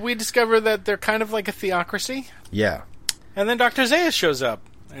 So we discover that they're kind of like a theocracy. Yeah. And then Dr. Zaius shows up.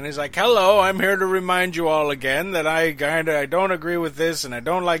 And he's like, hello, I'm here to remind you all again that I don't agree with this, and I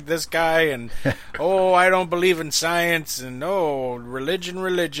don't like this guy, and I don't believe in science, and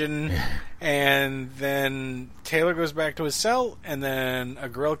religion. And then Taylor goes back to his cell, and then a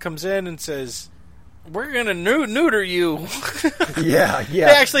girl comes in and says, we're going to neuter you. Yeah. They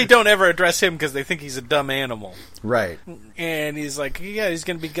actually don't ever address him because they think he's a dumb animal. Right. And he's like, yeah, he's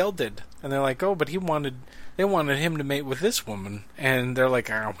going to be gelded. And they're like, oh, but they wanted him to mate with this woman. And they're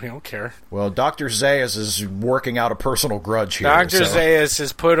like, oh, we don't care. Well, Dr. Zaius is working out a personal grudge here. Dr. Zaius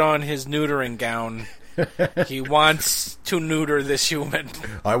has put on his neutering gown. He wants to neuter this human.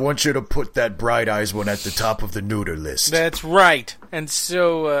 I want you to put that Bright Eyes one at the top of the neuter list. That's right. And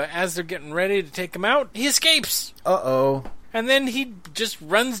so, as they're getting ready to take him out, he escapes. Uh-oh. And then he just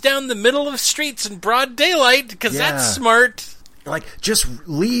runs down the middle of streets in broad daylight, because that's smart. Like, just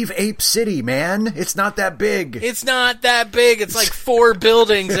leave Ape City, man. It's not that big. It's not that big. It's like 4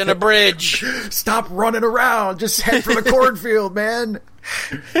 buildings and a bridge. Stop running around. Just head for the cornfield, man.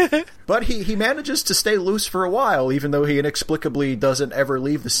 But he manages to stay loose for a while, even though he inexplicably doesn't ever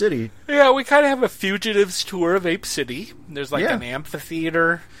leave the city. Yeah, we kind of have a fugitives tour of Ape City. There's like an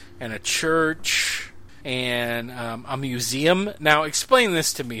amphitheater and a church and a museum. Now, explain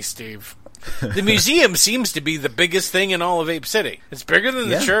this to me, Steve. The museum seems to be the biggest thing in all of Ape City. It's bigger than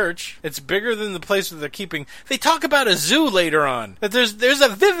the church. It's bigger than the place that they're keeping. They talk about a zoo later on. That there's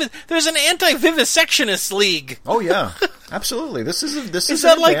an anti-vivisectionist league. Oh yeah, absolutely. This is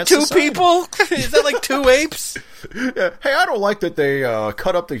that like two people? Is that like two apes? Yeah. Hey, I don't like that they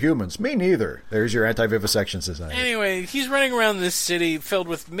cut up the humans. Me neither. There's your anti-vivisection society. Anyway, he's running around this city filled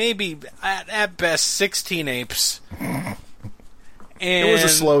with maybe at best 16 apes. And it was a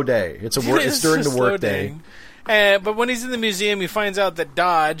slow day. It's during the work day. But when he's in the museum, he finds out that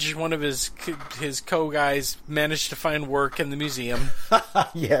Dodge, one of his co-guys, managed to find work in the museum.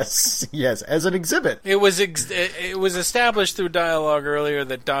 Yes, as an exhibit. It was established through dialogue earlier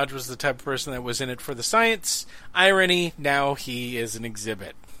that Dodge was the type of person that was in it for the science. Irony, now he is an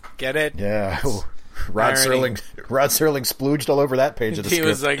exhibit. Get it? Yeah. Rod Serling splooged all over that page of the script. He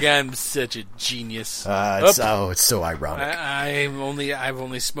was like, "I'm such a genius." It's so ironic. I've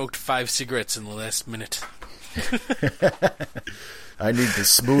only smoked 5 cigarettes in the last minute. I need the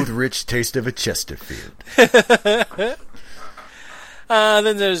smooth, rich taste of a Chesterfield.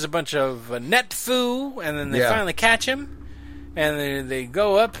 Then there's a bunch of net foo, and then they finally catch him, and they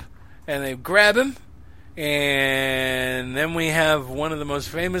go up and they grab him. And then we have one of the most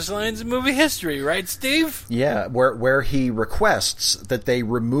famous lines in movie history, right, Steve? Yeah, where he requests that they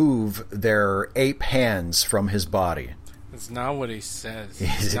remove their ape hands from his body. That's not what he says.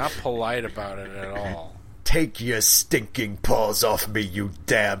 He's not polite about it at all. Take your stinking paws off me, you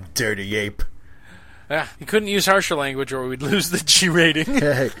damn dirty ape. Yeah, he couldn't use harsher language or we'd lose the G rating.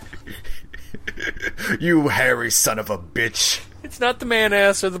 Hey. You hairy son of a bitch. It's not the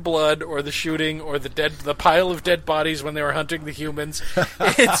man-ass or the blood or the shooting or the pile of dead bodies when they were hunting the humans.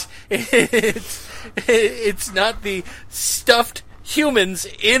 It's not the stuffed humans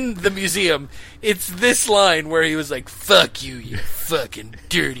in the museum. It's this line where he was like, "Fuck you, you fucking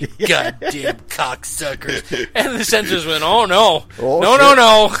dirty goddamn cocksuckers." And the censors went, "Oh no.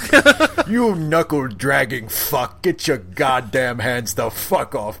 No. You knuckle-dragging fuck. Get your goddamn hands the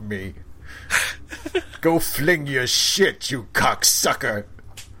fuck off me. Go fling your shit, you cocksucker."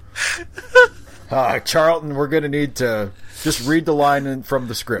 Charlton, we're going to need to just read the line from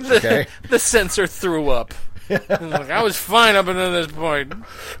the script, okay? The censor threw up. Like, I was fine up until this point.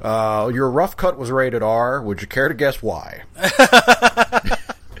 Your rough cut was rated R. Would you care to guess why?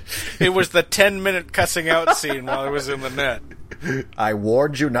 It was the 10-minute cussing out scene while I was in the net. I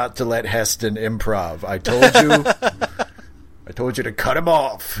warned you not to let Heston improv. I told you to cut him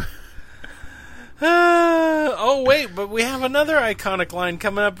off. Oh, wait, but we have another iconic line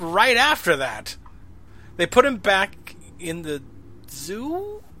coming up right after that. They put him back in the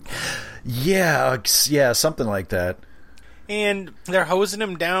zoo? Yeah, something like that. And they're hosing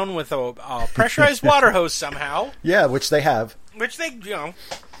him down with a pressurized water hose somehow. Yeah, which they have. Which they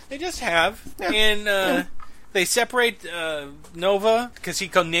just have. Yeah. And they separate Nova, because he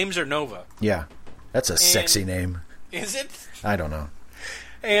names her Nova. Yeah, that's a sexy name. Is it? I don't know.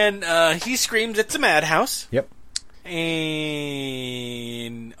 And he screams, "It's a madhouse." Yep.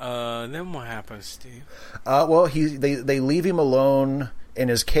 And then what happens, Steve? Well, they leave him alone in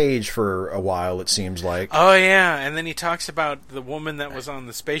his cage for a while, it seems like. Oh, yeah. And then he talks about the woman that was on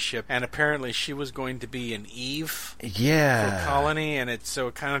the spaceship, and apparently she was going to be an Eve for the colony, and so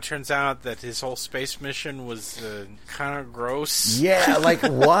it kind of turns out that his whole space mission was kind of gross. Yeah, like,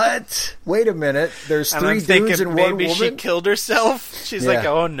 what? Wait a minute. There's and 3 I'm dudes thinking and one maybe woman? She killed herself? She's like,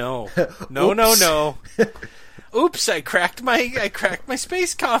 oh, no. No. Oops, I cracked my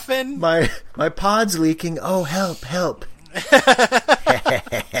space coffin. My pod's leaking. Oh, help.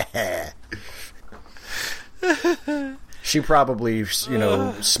 She probably,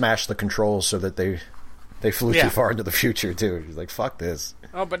 smashed the controls so that they flew too far into the future too. She's like, "Fuck this."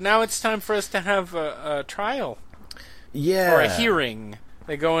 Oh, but now it's time for us to have a trial. Yeah, or a hearing.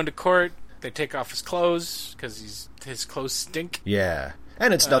 They go into court. They take off his clothes because his clothes stink. Yeah.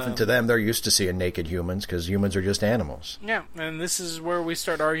 And it's nothing to them. They're used to seeing naked humans because humans are just animals. Yeah, and this is where we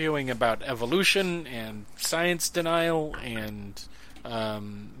start arguing about evolution and science denial and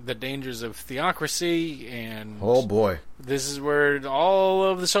the dangers of theocracy. And oh boy, this is where all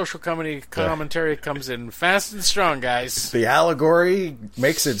of the social commentary comes in fast and strong, guys. The allegory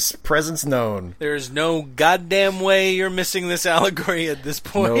makes its presence known. There's no goddamn way you're missing this allegory at this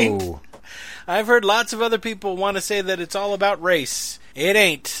point. No. I've heard lots of other people want to say that it's all about race. It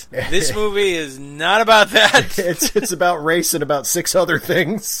ain't. This movie is not about that. It's about race and about 6 other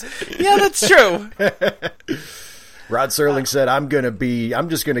things. Yeah, that's true. Rod Serling said, I'm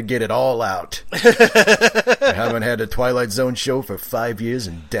just gonna get it all out. I haven't had a Twilight Zone show for 5 years,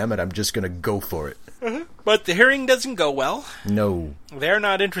 and damn it, I'm just gonna go for it. But the hearing doesn't go well. No. They're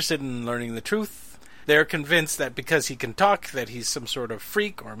not interested in learning the truth. They're convinced that because he can talk, that he's some sort of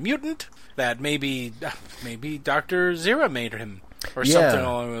freak or mutant, that maybe Dr. Zira made him, or something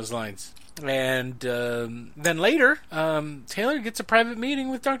along those lines. And then later, Taylor gets a private meeting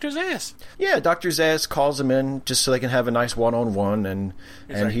with Dr. Zayas. Yeah, Dr. Zayas calls him in just so they can have a nice one-on-one,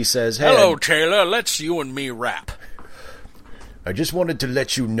 and he says, "Hey, hello, Taylor, let's you and me rap. I just wanted to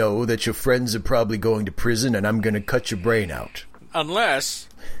let you know that your friends are probably going to prison, and I'm going to cut your brain out. Unless,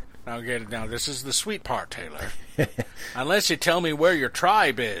 now this is the sweet part, Taylor. Unless you tell me where your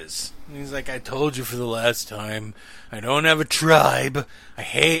tribe is." And he's like, "I told you for the last time. I don't have a tribe.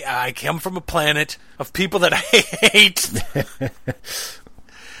 I come from a planet of people that I hate."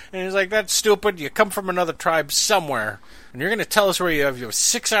 And he's like, "That's stupid. You come from another tribe somewhere, and you're going to tell us where you have. You have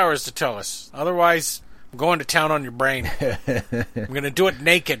 6 hours to tell us. Otherwise, I'm going to town on your brain. I'm going to do it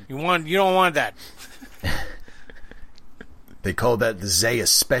naked. You don't want that." They call that the Zayas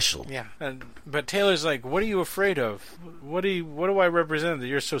special. Yeah, but Taylor's like, "What are you afraid of? What do I represent that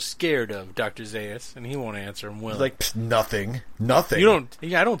you're so scared of, Dr. Zayas?" And he won't answer him. Will He's like, nothing. You don't.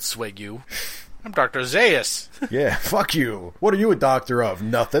 Yeah, I don't swig you. I'm Dr. Zayas. Yeah, fuck you. What are you a doctor of?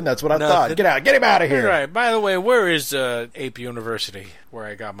 Nothing. That's what I thought. Get out. Get him out of here. Right. By the way, where is Ape University, where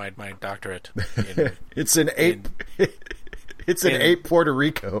I got my doctorate? It's an ape. It's an ape Puerto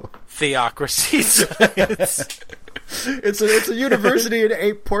Rico. Theocracy science. It's a university in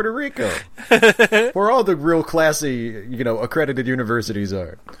Ape Puerto Rico, where all the real classy, accredited universities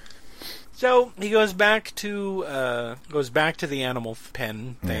are. So he goes back to the animal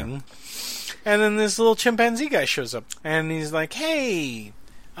pen thing, and then this little chimpanzee guy shows up, and he's like, "Hey,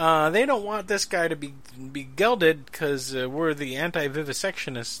 they don't want this guy to be gelded because we're the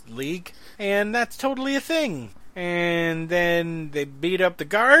anti-vivisectionist league, and that's totally a thing." And then they beat up the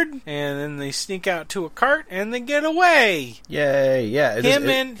guard, and then they sneak out to a cart, and they get away. Yay! Yeah,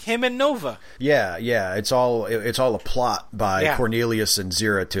 him and Nova. Yeah. It's all a plot by Cornelius and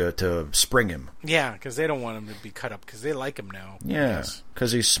Zira to spring him. Yeah, because they don't want him to be cut up because they like him now. Yeah,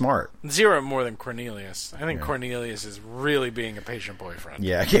 because he's smart. Zira more than Cornelius. I think Cornelius is really being a patient boyfriend.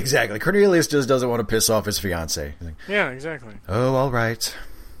 Yeah, exactly. Cornelius just doesn't want to piss off his fiancée. Yeah, exactly. Oh, all right.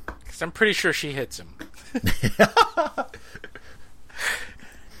 Because I'm pretty sure she hits him.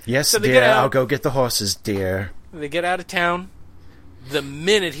 Yes, so dear, I'll go get the horses, dear. They get out of town. The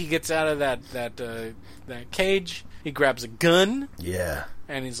minute he gets out of that cage, he grabs a gun. Yeah.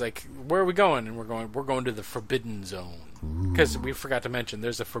 And he's like, "Where are we going?" And we're going to the Forbidden Zone. Because we forgot to mention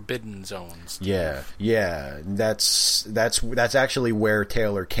there's a Forbidden Zone. Yeah. That's actually where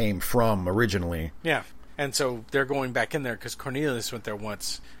Taylor came from originally. Yeah. And so they're going back in there because Cornelius went there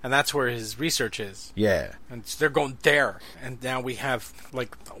once, and that's where his research is. Yeah. And so they're going there, and now we have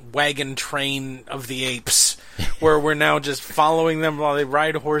like a wagon train of the apes, where we're now just following them while they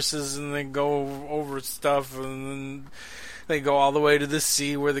ride horses and they go over stuff, and then they go all the way to the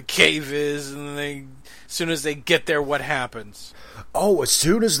sea where the cave is, and then as soon as they get there, what happens? Oh, as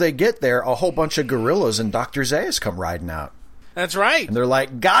soon as they get there, a whole bunch of gorillas and Dr. Zayas come riding out. That's right. And they're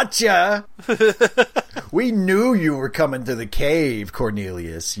like, "Gotcha! We knew you were coming to the cave,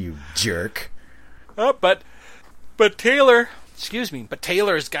 Cornelius, you jerk." Oh, but Taylor's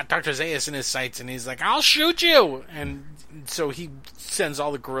got Dr. Zayas in his sights, and he's like, "I'll shoot you!" And so he sends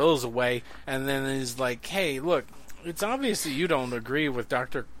all the gorillas away, and then he's like, "Hey, look, it's obvious that you don't agree with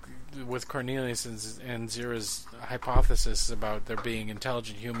Cornelius and Zira's hypothesis about there being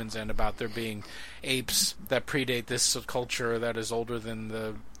intelligent humans and about there being apes that predate this culture that is older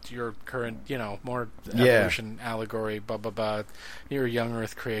than your current, more evolution allegory, blah, blah, blah. Your young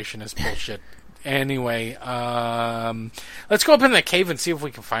Earth creationist bullshit. Anyway, let's go up in that cave and see if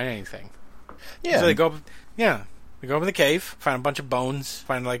we can find anything." Yeah. So they go up in the cave, find a bunch of bones,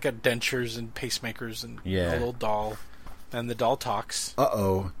 find like dentures and pacemakers and a little doll. And the doll talks.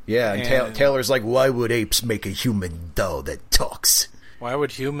 Uh-oh. Yeah, and Taylor's like, "Why would apes make a human doll that talks?" Why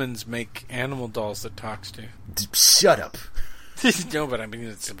would humans make animal dolls that talks to? Shut up. No, but I mean,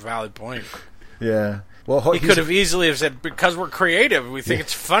 it's a valid point. Yeah. Well, he could have easily have said, "Because we're creative, we think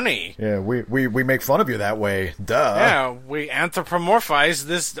it's funny." Yeah, we make fun of you that way. Duh. Yeah, we anthropomorphize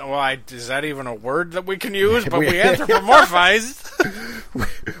this. Well, is that even a word that we can use? But we anthropomorphize.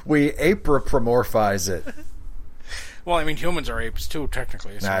 we apropomorphize it. Well, I mean, humans are apes too,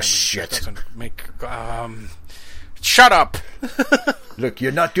 technically. So shit. That doesn't make. Shut up. Look,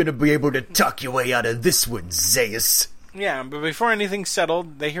 you're not going to be able to talk your way out of this one, Zayas. Yeah, but before anything's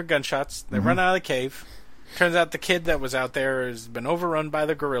settled, they hear gunshots. They run out of the cave. Turns out the kid that was out there has been overrun by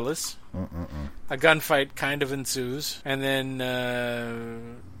the gorillas. A gunfight kind of ensues. And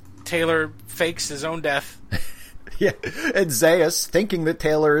then Taylor fakes his own death. Yeah, and Zaius, thinking that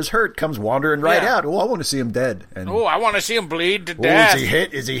Taylor is hurt, comes wandering right out. Oh, I want to see him dead. And, I want to see him bleed to death. Is he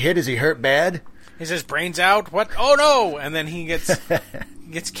hit? Is he hit? Is he hurt bad? Is his brains out? What? Oh, no! And then he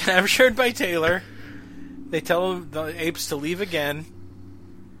gets captured by Taylor. They tell the apes to leave again.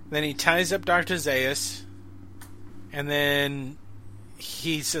 Then he ties up Dr. Zaius. And then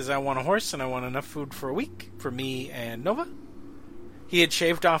he says, I want a horse and I want enough food for a week for me and Nova. He had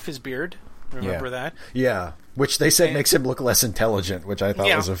shaved off his beard. Remember that? Yeah. Which they said makes him look less intelligent, which I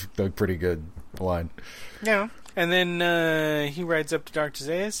thought was a pretty good line. Yeah. And then he rides up to Dr.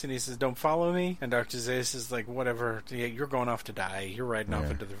 Zaius and he says, don't follow me. And Dr. Zaius is like, whatever. Yeah, you're going off to die. You're riding off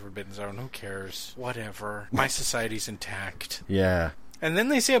into the Forbidden Zone. Who cares? Whatever. My society's intact. Yeah. And then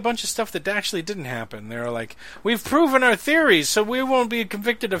they say a bunch of stuff that actually didn't happen. They're like, we've proven our theories, so we won't be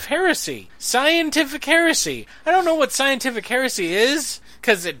convicted of heresy. Scientific heresy. I don't know what scientific heresy is,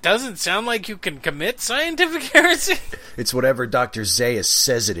 because it doesn't sound like you can commit scientific heresy. It's whatever Dr. Zaius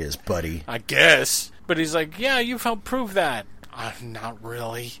says it is, buddy. I guess. But he's like, yeah, you've helped prove that. Not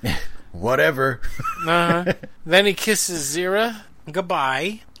really. Whatever. Then he kisses Zira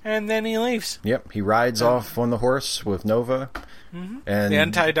goodbye, and then he leaves. Yep, he rides off on the horse with Nova. Mm-hmm. And the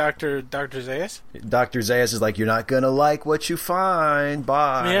anti-Dr. Zaius? Dr. Zaius is like, you're not going to like what you find.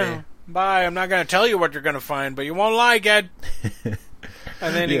 Bye. Yeah, bye. I'm not going to tell you what you're going to find, but you won't like it.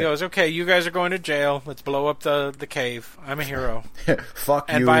 And then he goes, okay, you guys are going to jail. Let's blow up the cave. I'm a hero. Fuck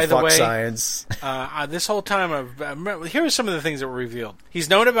and you, by the fuck way, science. This whole time, here are some of the things that were revealed. He's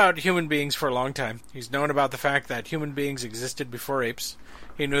known about human beings for a long time. He's known about the fact that human beings existed before apes.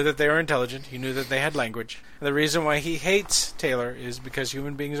 He knew that they were intelligent. He knew that they had language. And the reason why he hates Taylor is because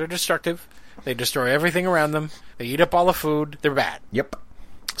human beings are destructive. They destroy everything around them. They eat up all the food. They're bad. Yep.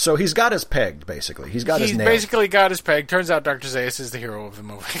 So he's got us pegged, basically. He's He's basically got us pegged. Turns out Dr. Zaius is the hero of the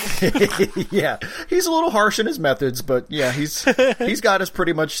movie. Yeah. He's a little harsh in his methods, but yeah, he's got us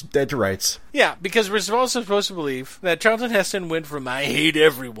pretty much dead to rights. Yeah, because we're also supposed to believe that Charlton Heston went from I hate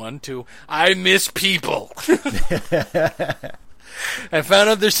everyone to I miss people. I found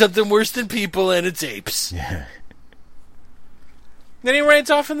out there's something worse than people, and it's apes. Yeah. Then he rides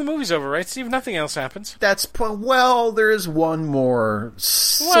off and the movie's over, right, Steve? Nothing else happens. Well, there is one more.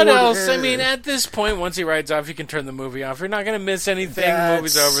 What else? I mean, at this point, once he rides off, you can turn the movie off. You're not going to miss anything. The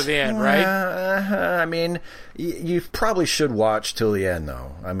movie's over the end, right? I mean, you probably should watch till the end,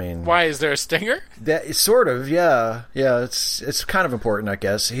 though. I mean, why? Is there a stinger? That sort of, yeah. It's kind of important, I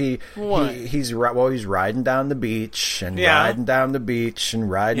guess. He's riding down the beach and riding down the beach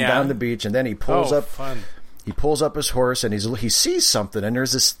and riding down the beach, and then he pulls up. Fun. He pulls up his horse and he sees something, and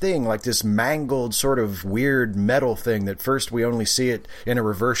there's this thing, like this mangled sort of weird metal thing that first we only see it in a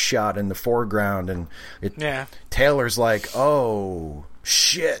reverse shot in the foreground, and Taylor's like, oh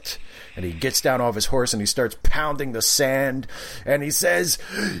shit. And he gets down off his horse and he starts pounding the sand and he says,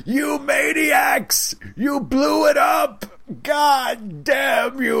 you maniacs! You blew it up! God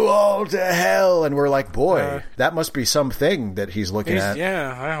damn you all to hell! And we're like, boy, that must be something that he's looking at.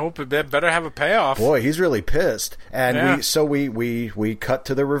 Yeah, I hope it better have a payoff. Boy, he's really pissed. And we cut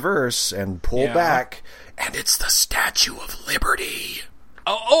to the reverse and pull back, and it's the Statue of Liberty.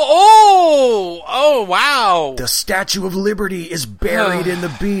 Oh, wow. The Statue of Liberty is buried in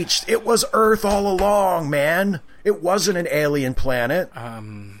the beach. It was Earth all along, man. It wasn't an alien planet.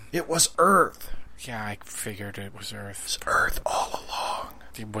 It was Earth. Yeah, I figured it was Earth. It's Earth all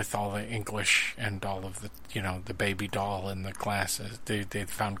along. With all the English and all of the, the baby doll and the glasses. They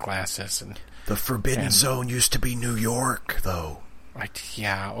found glasses. And the Forbidden Zone used to be New York, though.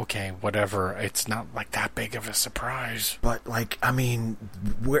 Yeah, okay, whatever. It's not like that big of a surprise. But, I mean,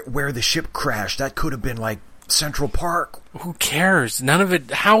 where the ship crashed, that could have been, Central Park. Who cares? None of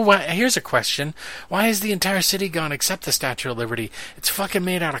it. Here's a question. Why is the entire city gone except the Statue of Liberty? It's fucking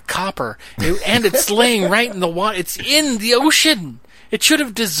made out of copper. And it's laying right in the water. It's in the ocean. It should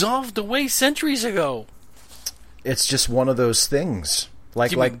have dissolved away centuries ago. It's just one of those things.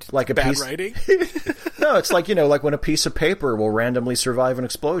 Like a bad piece. Writing? No, it's like when a piece of paper will randomly survive an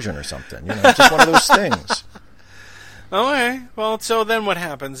explosion or something. It's just one of those things. Okay. Well, so then what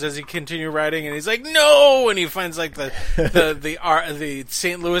happens? Does he continue writing and he's like, no! And he finds the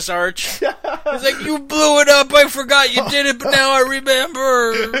St. Louis Arch. He's like, you blew it up. I forgot you did it, but now I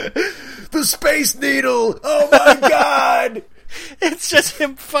remember. The Space Needle. Oh my God. It's just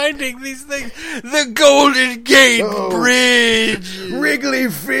him finding these things. The Golden Gate Bridge. Wrigley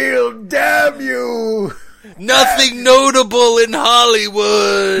Field, damn you. Nothing notable in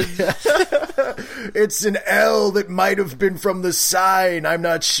Hollywood. It's an L that might have been from the sign. I'm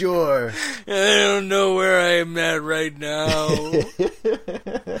not sure. I don't know where I am at right now.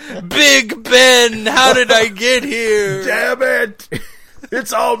 Big Ben, how did I get here? Damn it!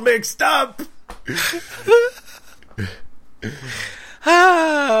 It's all mixed up.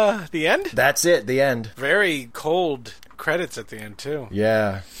 The end? That's it, the end. Very cold credits at the end, too.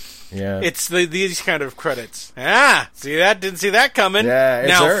 Yeah. It's these kind of credits. See that? Didn't see that coming. Yeah, it's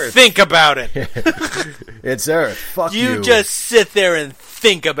now Earth. Think about it. It's Earth. Fuck you. You just sit there and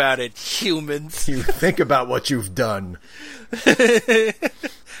think about it, humans. You think about what you've done.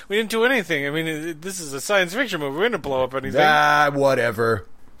 We didn't do anything. I mean, this is a science fiction movie. We didn't blow up anything. Whatever.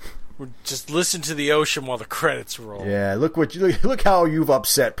 Just listen to the ocean while the credits roll. Yeah, look how you've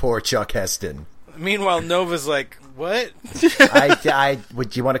upset poor Chuck Heston. Meanwhile, Nova's like, what?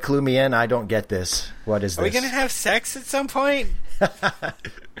 Would you want to clue me in? I don't get this. What is this? Are we going to have sex at some point?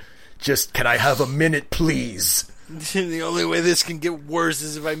 Just, can I have a minute, please? The only way this can get worse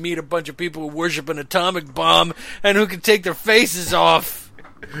is if I meet a bunch of people who worship an atomic bomb and who can take their faces off.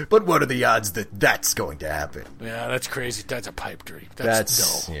 But what are the odds that that's going to happen? Yeah, that's crazy. That's a pipe dream.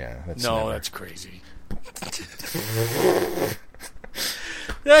 That's That's crazy.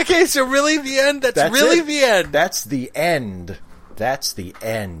 Okay, so really the end? That's really it. The end. That's the end. That's the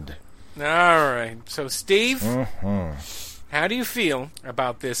end. All right. So, Steve, how do you feel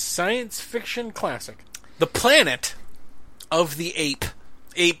about this science fiction classic? The Planet of the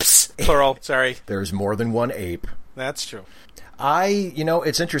Apes, plural, sorry. There's more than one ape. That's true.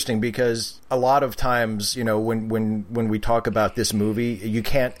 It's interesting because a lot of times, when we talk about this movie, you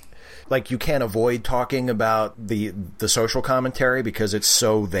can't avoid talking about the social commentary because it's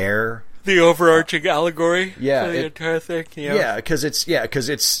so there. The overarching allegory. Yeah, for the entire thing. Yeah, because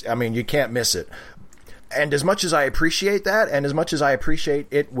it's. I mean, you can't miss it. And as much as I appreciate that, and as much as I appreciate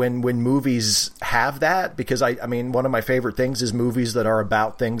it when movies have that, because I mean, one of my favorite things is movies that are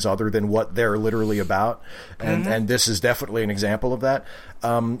about things other than what they're literally about, and this is definitely an example of that.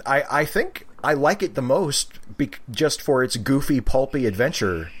 I think I like it the most just for its goofy, pulpy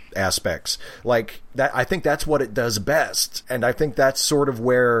adventure aspects. Like that, I think that's what it does best, and I think that's sort of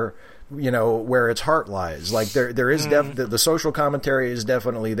where its heart lies. Like there is the social commentary is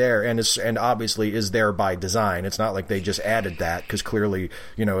definitely there, and obviously is there by design. It's not like they just added that because clearly,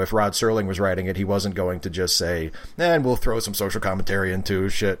 if Rod Serling was writing it, he wasn't going to just say, and we'll throw some social commentary into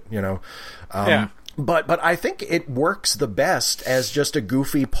shit, Yeah. But I think it works the best as just a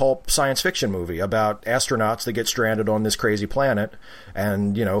goofy pulp science fiction movie about astronauts that get stranded on this crazy planet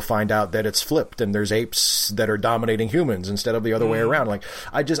and, find out that it's flipped and there's apes that are dominating humans instead of the other way around. Like,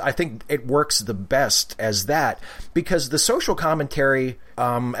 I think it works the best as that because the social commentary,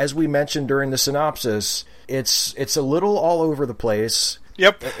 as we mentioned during the synopsis, it's a little all over the place.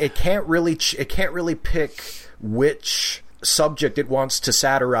 Yep. It can't really pick which subject it wants to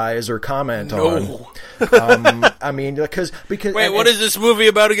satirize or comment on. I mean, because wait, what is this movie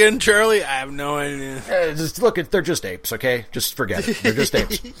about again, Charlie? I have no idea. Just look, they're just apes, okay? Just forget it. They're just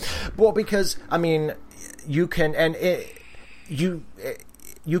apes. Well, because I mean, you can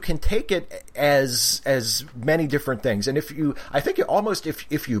you can take it as many different things, and if you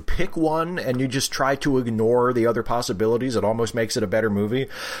pick one and you just try to ignore the other possibilities, it almost makes it a better movie,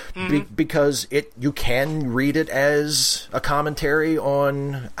 because you can read it as a commentary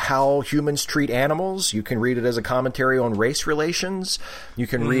on how humans treat animals. You can read it as a commentary on race relations. You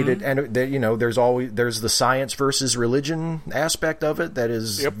can read it, and there's the science versus religion aspect of it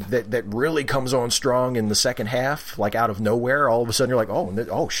that really comes on strong in the second half, like out of nowhere. All of a sudden, you're like,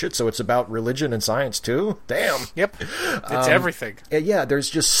 oh shit, so it's about religion and science too? Damn. Yep. It's everything. Yeah, there's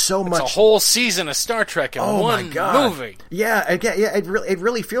just so much. It's a whole season of Star Trek in one movie. Yeah, it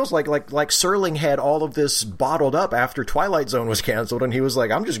really feels like Serling had all of this bottled up after Twilight Zone was canceled, and he was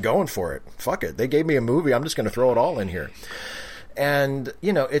like, I'm just going for it. Fuck it. They gave me a movie. I'm just going to throw it all in here. And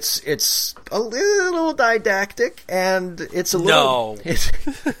it's a little didactic, and it's a little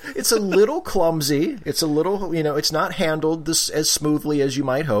it's a little clumsy. It's a little it's not handled as smoothly as you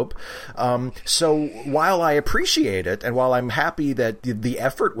might hope. So while I appreciate it, and while I'm happy that the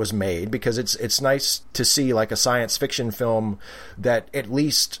effort was made, because it's nice to see like a science fiction film that at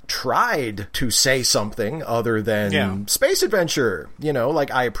least tried to say something other than space adventure. Like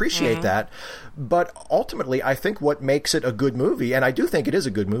I appreciate that. But ultimately, I think what makes it a good movie, and I do think it is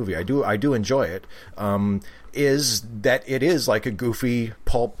a good movie, I do enjoy it, is that it is like a goofy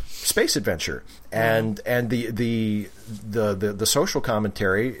pulp space adventure, and the social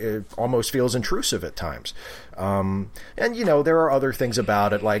commentary almost feels intrusive at times. And there are other things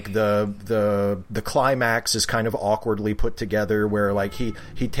about it, like the climax is kind of awkwardly put together, where like he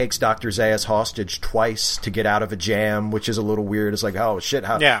takes Dr. Zayas hostage twice to get out of a jam, which is a little weird. It's like, oh shit,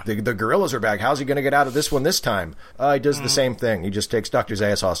 the gorillas are back. How's he going to get out of this one this time? He does the same thing. He just takes Dr.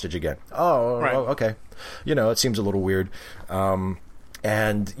 Zayas hostage again. Oh, okay. It seems a little weird.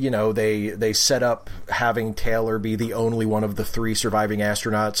 And, they set up having Taylor be the only one of the 3 surviving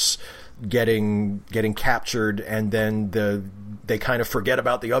astronauts getting captured, and then they kind of forget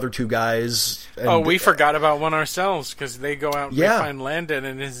about the other 2 guys. And, we forgot about one ourselves, because they go out and they find Landon,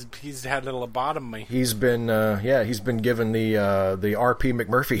 and he's had a lobotomy. He's been given the R.P.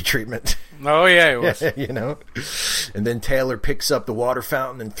 McMurphy treatment. Oh yeah, it was. And then Taylor picks up the water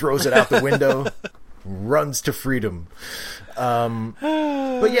fountain and throws it out the window, runs to freedom.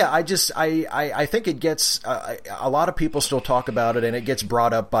 But yeah, I think it gets a lot of people still talk about it, and it gets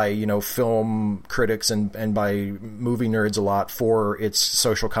brought up by film critics and by movie nerds a lot for its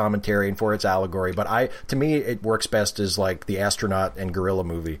social commentary and for its allegory. But to me, it works best as like the astronaut and gorilla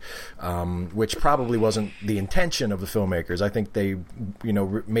movie, which probably wasn't the intention of the filmmakers. I think they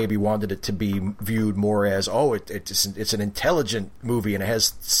maybe wanted it to be viewed more as it's an intelligent movie, and it has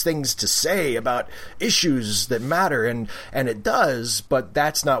things to say about issues that matter, and it does, but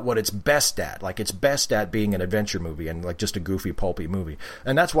that's not what it's best at. Like, it's best at being an adventure movie and like just a goofy, pulpy movie,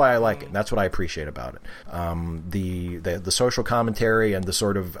 and that's why I like it. That's what I appreciate about it. The social commentary and the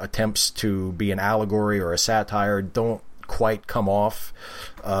sort of attempts to be an allegory or a satire don't quite come off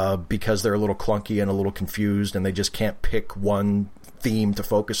because they're a little clunky and a little confused, and they just can't pick one theme to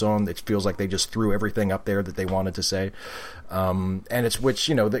focus on. It feels like they just threw everything up there that they wanted to say. And it's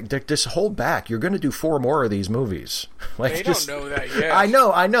they just hold back. You're going to do 4 more of these movies. Like, they don't know that yet.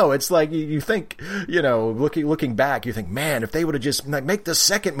 I know. It's like you think, looking back, you think, man, if they would have just make the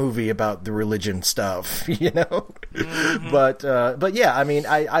second movie about the religion stuff, Mm-hmm. But yeah, I mean,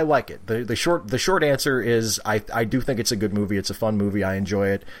 I like it. The short answer is I do think it's a good movie. It's a fun movie. I enjoy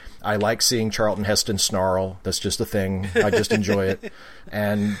it. I like seeing Charlton Heston snarl. That's just a thing. I just enjoy it.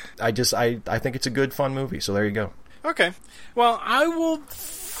 And I think it's a good, fun movie. So there you go. Okay. Well, I will...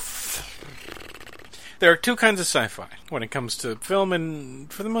 There are 2 kinds of sci-fi when it comes to film,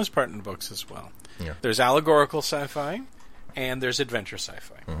 and for the most part in books as well. Yeah. There's allegorical sci-fi, and there's adventure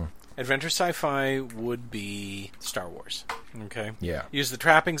sci-fi. Mm-hmm. Adventure sci-fi would be Star Wars. Okay? Yeah. Use the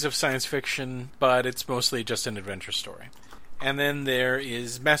trappings of science fiction, but it's mostly just an adventure story. And then there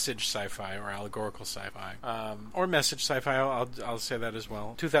is message sci-fi or allegorical sci-fi, or message sci-fi. I'll say that as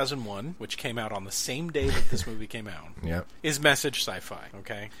well. 2001, which came out on the same day that this movie came out, is message sci-fi.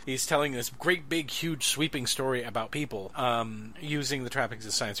 Okay, he's telling this great, big, huge, sweeping story about people using the trappings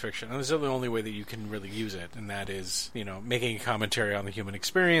of science fiction. And this is the only way that you can really use it, and that is making a commentary on the human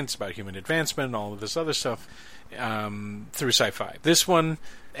experience, about human advancement, and all of this other stuff through sci-fi. This one.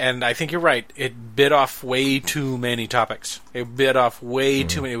 And I think you're right. It bit off way too many topics. It bit off way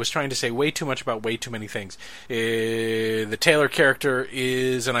too many. It was trying to say way too much about way too many things. The Taylor character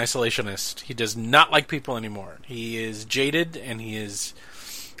is an isolationist. He does not like people anymore. He is jaded, and he is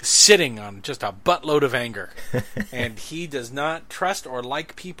sitting on just a buttload of anger. And he does not trust or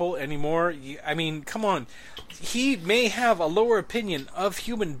like people anymore. I mean, come on. He may have a lower opinion of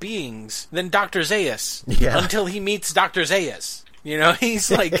human beings than Dr. Zayas until he meets Dr. Zayas.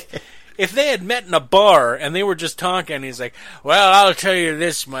 He's like, if they had met in a bar and they were just talking, he's like, well, I'll tell you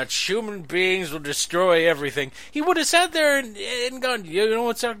this much, human beings will destroy everything. He would have sat there and gone, you know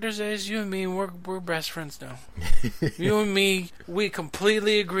what Dr. says? You and me, we're best friends now. You and me, we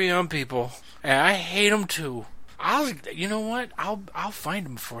completely agree on people, and I hate them too. You know what? I'll find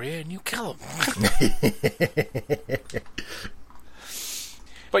them for you, and you kill them.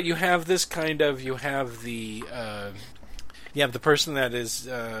 But you have this kind of, you have the person that is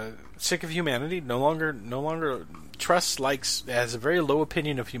sick of humanity, no longer trusts, likes, has a very low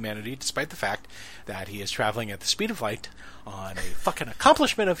opinion of humanity, despite the fact that he is traveling at the speed of light on a fucking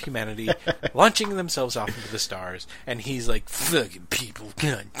accomplishment of humanity, launching themselves off into the stars, and he's like, fucking people,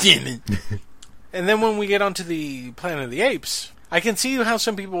 god damn it. And then when we get onto the Planet of the Apes, I can see how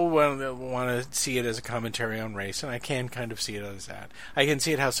some people want to see it as a commentary on race, and I can kind of see it as that. I can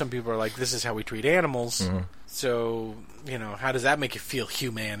see it how some people are like, this is how we treat animals. Mm-hmm. So, how does that make you feel,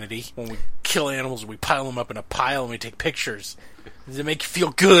 humanity? When we kill animals, we pile them up in a pile and we take pictures. Does it make you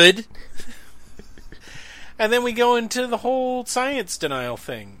feel good? And then we go into the whole science denial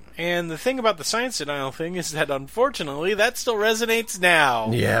thing. And the thing about the science denial thing is that, unfortunately, that still resonates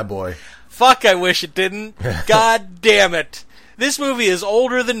now. Yeah, boy. Fuck, I wish it didn't. God damn it. This movie is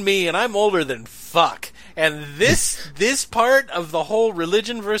older than me, and I'm older than fuck. And this part of the whole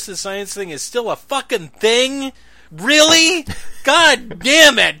religion versus science thing is still a fucking thing? Really? God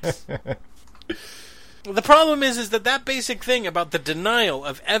damn it! The problem is that basic thing about the denial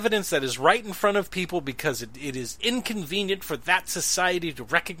of evidence that is right in front of people because it is inconvenient for that society to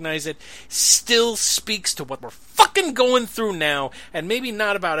recognize it still speaks to what we're fucking going through now, and maybe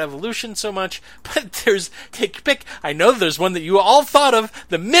not about evolution so much, but take your pick. I know there's one that you all thought of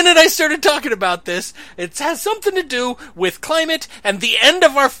the minute I started talking about this. It has something to do with climate and the end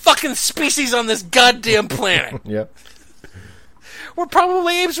of our fucking species on this goddamn planet. Yep. Where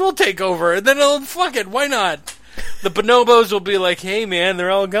probably apes will take over, and then fuck it, why not? The bonobos will be like, hey man,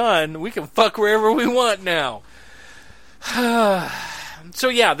 they're all gone. We can fuck wherever we want now. So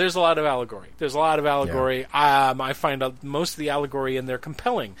yeah, there's a lot of allegory. Yeah. I find most of the allegory in there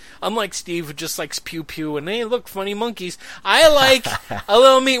compelling. Unlike Steve, who just likes pew pew and hey, look, funny monkeys. I like a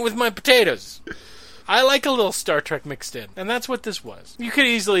little meat with my potatoes. I like a little Star Trek mixed in, and that's what this was.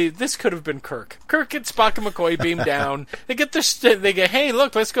 This could have been Kirk. Kirk and Spock and McCoy beam down. They get hey,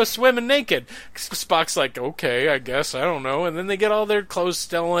 look, let's go swimming naked. Spock's like, okay, I guess, I don't know. And then they get all their clothes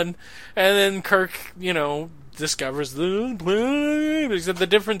stolen, and then Kirk, discovers the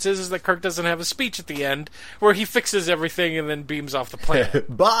difference is that Kirk doesn't have a speech at the end, where he fixes everything and then beams off the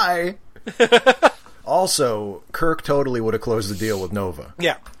planet. Bye! Also, Kirk totally would have closed the deal with Nova.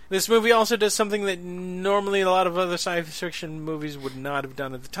 Yeah. This movie also does something that normally a lot of other science fiction movies would not have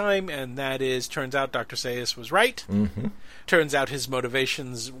done at the time, and that is, turns out Dr. Seuss was right. Mm-hmm. Turns out his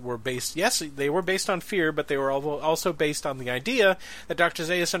motivations were based, yes, they were based on fear, but they were also based on the idea that Dr.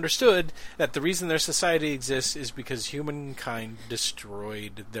 Seuss understood that the reason their society exists is because humankind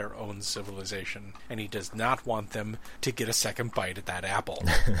destroyed their own civilization, and he does not want them to get a second bite at that apple.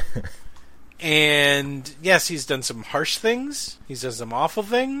 And yes, he's done some harsh things. He's done some awful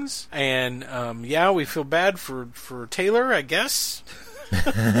things. And we feel bad for Taylor, I guess.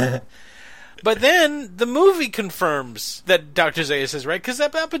 But then the movie confirms that Dr. Seuss is right, because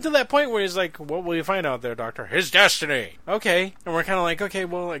up until that point where he's like, what will you find out there, Doctor? His destiny. Okay. And we're kind of like, okay,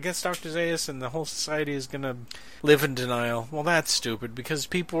 well, I guess Dr. Seuss and the whole society is going to live in denial. Well, that's stupid, because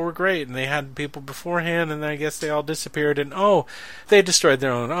people were great, and they had people beforehand, and I guess they all disappeared, and they destroyed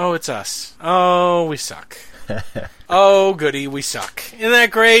their own. Oh, it's us. Oh, we suck. Oh, goody, we suck. Isn't that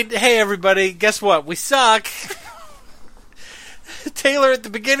great? Hey, everybody, guess what? We suck. Taylor at the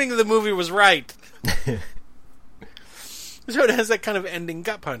beginning of the movie was right. So it has that kind of ending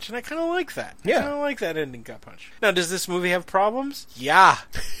gut punch, and I kind of like that. Yeah. I kind of like that ending gut punch. Now, does this movie have problems? Yeah.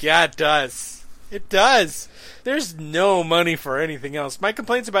 Yeah, it does. It does. There's no money for anything else. My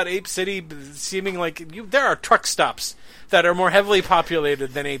complaints about Ape City seeming like there are truck stops that are more heavily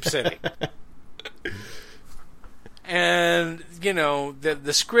populated than Ape City. And,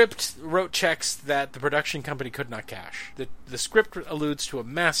 the script wrote checks that the production company could not cash. The script alludes to a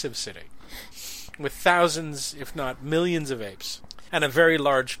massive city with thousands, if not millions of apes, and a very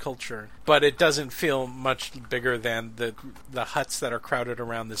large culture. But it doesn't feel much bigger than the huts that are crowded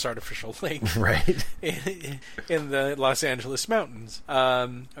around this artificial lake. Right. in the Los Angeles mountains.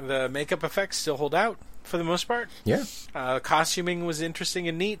 The makeup effects still hold out. For the most part. Yeah. Costuming was interesting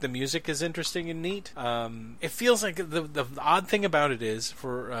and neat. The music is interesting and neat. It feels like the odd thing about it is,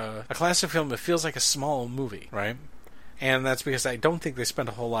 for a classic film, it feels like a small movie, right? And that's because I don't think they spent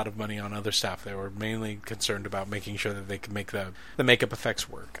a whole lot of money on other stuff. They were mainly concerned about making sure that they could make the makeup effects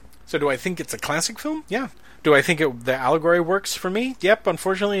work. So do I think it's a classic film? Yeah. Do I think the allegory works for me? Yep,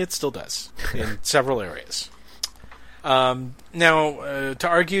 unfortunately it still does. In several areas. Now, to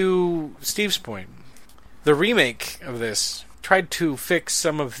argue Steve's point, the remake of this tried to fix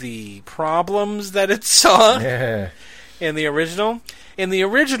some of the problems that it saw in the original. In the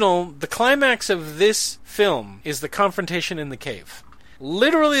original, the climax of this film is the confrontation in the cave.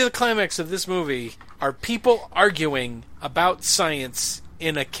 Literally, the climax of this movie are people arguing about science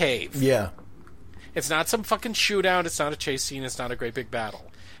in a cave. Yeah. It's not some fucking shootout. It's not a chase scene. It's not a great big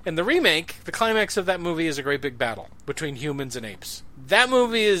battle. In the remake, the climax of that movie is a great big battle between humans and apes. That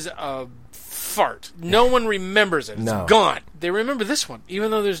movie is a fart. No one remembers it. It's gone. They remember this one.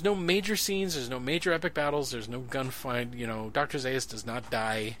 Even though there's no major scenes, there's no major epic battles, there's no gunfight, Dr. Seuss does not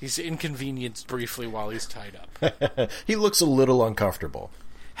die. He's inconvenienced briefly while he's tied up. He looks a little uncomfortable.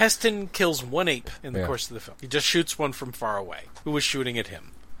 Heston kills one ape in the course of the film. He just shoots one from far away, who was shooting at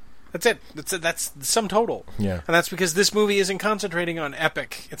him. That's it. That's the sum total. Yeah. And that's because this movie isn't concentrating on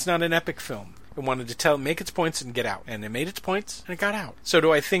epic. It's not an epic film. It wanted to make its points and get out. And it made its points and it got out. So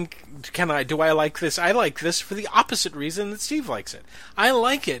do I like this? I like this for the opposite reason that Steve likes it. I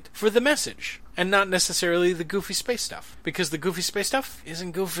like it for the message. And not necessarily the goofy space stuff, because the goofy space stuff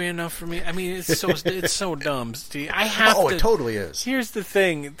isn't goofy enough for me. I mean, it's so dumb, Steve. It totally is. Here's the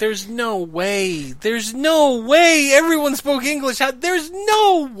thing: there's no way everyone spoke English. There's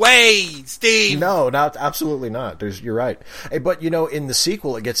no way, Steve. No, absolutely not. You're right. Hey, but in the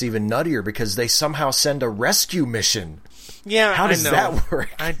sequel, it gets even nuttier because they somehow send a rescue mission. Yeah, how does that work?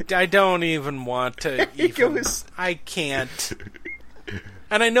 I don't even want to. I can't.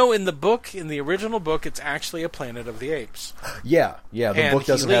 And I know in the original book, it's actually a Planet of the Apes. Yeah. The book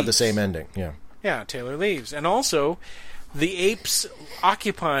doesn't have the same ending. Yeah. Yeah, Taylor leaves. And also, the apes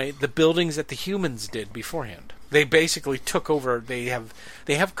occupy the buildings that the humans did beforehand. They basically took over. They have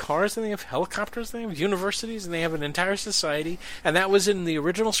cars, and they have helicopters, and they have universities, and they have an entire society. And that was in the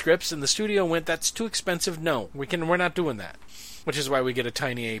original scripts, and the studio went, that's too expensive. No, we're not doing that. Which is why we get a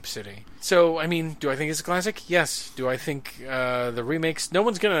tiny Ape City. So, I mean, do I think it's a classic? Yes. Do I think the remakes... I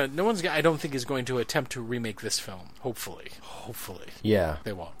don't think is going to attempt to remake this film. Hopefully. Yeah.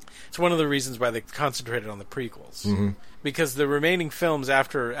 They won't. It's one of the reasons why they concentrated on the prequels. Mm-hmm. Because the remaining films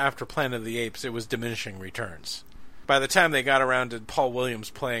after Planet of the Apes, it was diminishing returns. By the time they got around to Paul Williams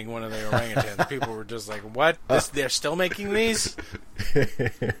playing one of the orangutans, people were just like, what? They're still making these?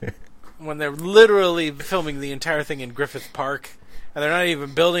 When they're literally filming the entire thing in Griffith Park, and they're not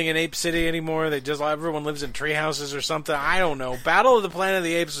even building an Ape City anymore. Everyone lives in tree houses or something. I don't know. Battle of the Planet of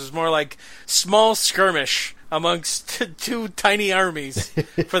the Apes was more like small skirmish amongst two tiny armies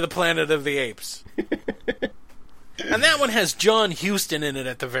for the Planet of the Apes. And that one has John Huston in it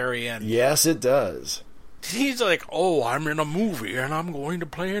at the very end. Yes, it does. He's like, oh, I'm in a movie, and I'm going to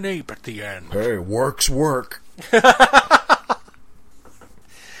play an ape at the end. Hey, work's work.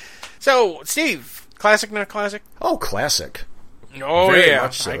 So, Steve, classic, not classic? Oh, classic. Oh, very yeah.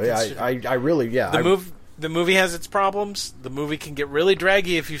 much so. I really, yeah. The movie has its problems. The movie can get really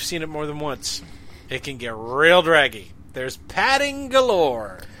draggy if you've seen it more than once. It can get real draggy. There's padding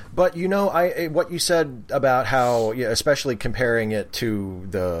galore. But what you said about how, especially comparing it to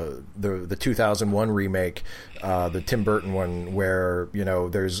the 2001 remake, the Tim Burton one, where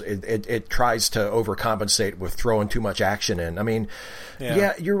it tries to overcompensate with throwing too much action in. I mean,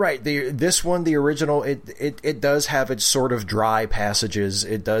 yeah you're right. This one, the original, it does have its sort of dry passages.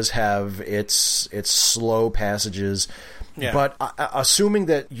 It does have its slow passages. Yeah. But assuming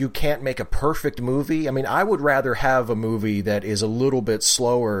that you can't make a perfect movie, I mean, I would rather have a movie that is a little bit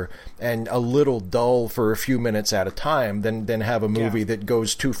slower and a little dull for a few minutes at a time than have a movie that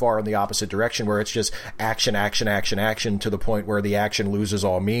goes too far in the opposite direction, where it's just action to the point where the action loses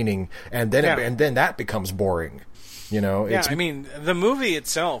all meaning, and then that becomes boring. I mean, the movie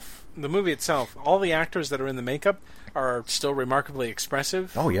itself, all the actors that are in the makeup are still remarkably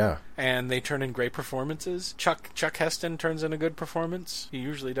expressive. Oh, yeah. And they turn in great performances. Chuck Heston turns in a good performance. He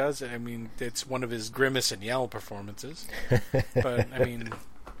usually does. I mean, it's one of his grimace and yell performances. But, I mean...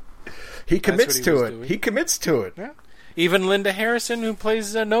 He commits to it. He commits to it. Yeah. Even Linda Harrison, who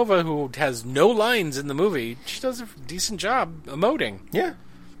plays Nova, who has no lines in the movie, she does a decent job emoting. Yeah.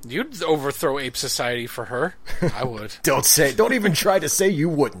 You'd overthrow Ape Society for her. I would. Don't even try to say you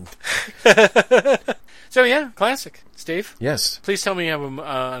wouldn't. So, yeah, classic. Steve? Yes. Please tell me you have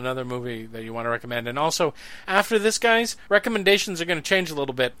another movie that you want to recommend. And also, after this, guys, recommendations are going to change a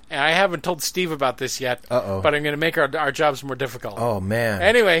little bit. I haven't told Steve about this yet. Uh-oh. But I'm going to make our jobs more difficult. Oh, man.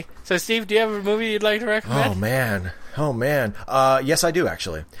 Anyway, so Steve, do you have a movie you'd like to recommend? Oh, man. Yes, I do,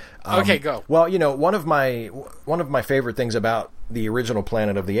 actually. Okay, go. Well, one of my favorite things about the original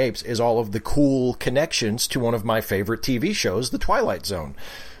Planet of the Apes is all of the cool connections to one of my favorite TV shows, The Twilight Zone.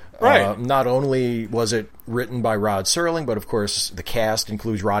 Right. Not only was it written by Rod Serling, but of course the cast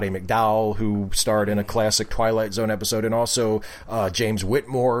includes Roddy McDowall, who starred in a classic Twilight Zone episode, and also James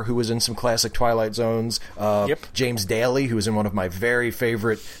Whitmore, who was in some classic Twilight Zones. James Daly, who was in one of my very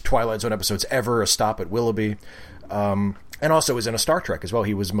favorite Twilight Zone episodes ever, A Stop at Willoughby. And also was in a Star Trek as well.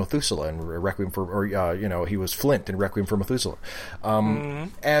 He was Methuselah in Requiem for, he was Flint in Requiem for Methuselah.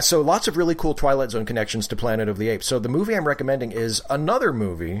 And so lots of really cool Twilight Zone connections to Planet of the Apes. So the movie I'm recommending is another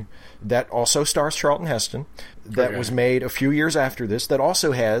movie that also stars Charlton Heston, that was made a few years after this, that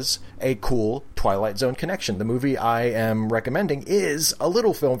also has a cool Twilight Zone connection. The movie I am recommending is a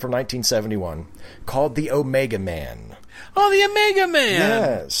little film from 1971 called The Omega Man. Oh, the Omega Man!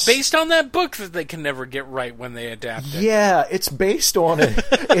 Yes. Based on that book that they can never get right when they adapt it. Yeah, it's based on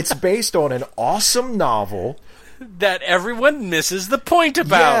an awesome novel that everyone misses the point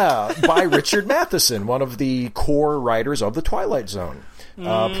about. Yeah, by Richard Matheson, one of the core writers of The Twilight Zone.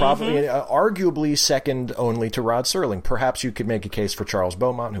 Probably, arguably second only to Rod Serling. Perhaps you could make a case for Charles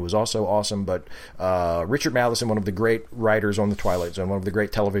Beaumont, who was also awesome, but Richard Matheson, one of the great writers on The Twilight Zone, one of the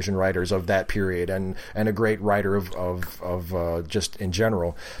great television writers of that period, and a great writer of just in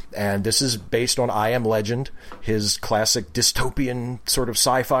general. And this is based on I Am Legend, his classic dystopian sort of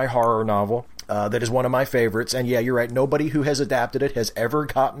sci-fi horror novel. That is one of my favorites, and yeah, you're right. Nobody who has adapted it has ever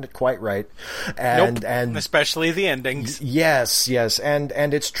gotten it quite right, and especially the endings. Yes, and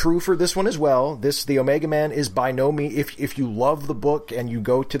it's true for this one as well. The Omega Man is by no means. If you love the book and you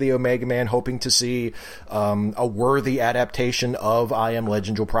go to the Omega Man hoping to see a worthy adaptation of I Am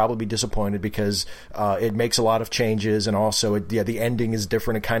Legend, you'll probably be disappointed because it makes a lot of changes, and also the ending is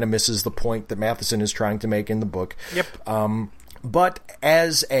different. It kind of misses the point that Matheson is trying to make in the book. Yep. But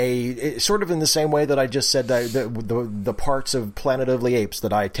as sort of in the same way that I just said, the parts of Planet of the Apes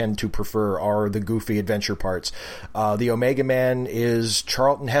that I tend to prefer are the goofy adventure parts. The Omega Man is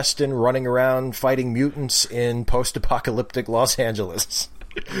Charlton Heston running around fighting mutants in post-apocalyptic Los Angeles.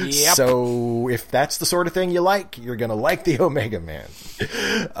 Yep. So if that's the sort of thing you like, you're gonna like the Omega Man.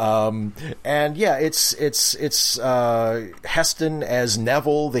 And yeah, it's Heston as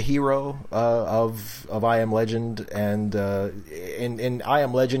Neville, the hero of I Am Legend, and in I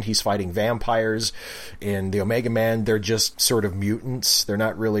Am Legend he's fighting vampires. In the Omega Man, they're just sort of mutants. They're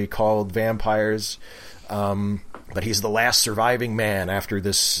not really called vampires. But he's the last surviving man after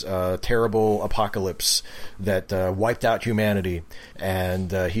this terrible apocalypse that wiped out humanity, and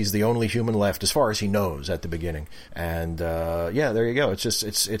he's the only human left as far as he knows at the beginning. And yeah, there you go. It's just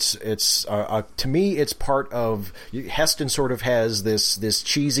it's to me it's part of Heston. Sort of has this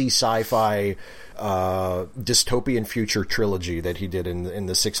cheesy sci-fi dystopian future trilogy that he did in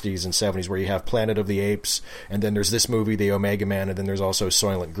the 60s and 70s, where you have Planet of the Apes, and then there's this movie, The Omega Man, and then there's also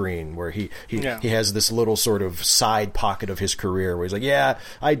Soylent Green, where he has this little sort of side pocket of his career where he's like, yeah,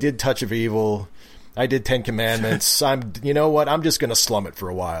 I did Touch of Evil, I did 10 Commandments, you know what, I'm just going to slum it for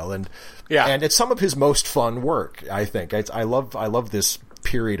a while. And it's some of his most fun work, I think. I love this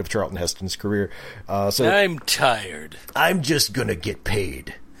period of Charlton Heston's career. So I'm tired. I'm just going to get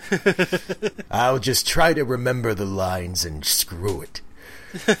paid. I'll just try to remember the lines and screw it.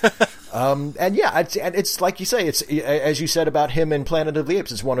 And yeah, it's like you say, it's as you said about him in Planet of the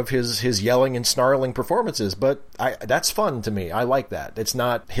Apes, it's one of his yelling and snarling performances, but that's fun to me. I like that. It's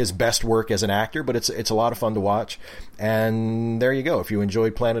not his best work as an actor, but it's a lot of fun to watch. And there you go. If you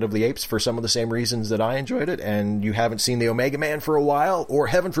enjoyed Planet of the Apes for some of the same reasons that I enjoyed it, and you haven't seen the Omega Man for a while, or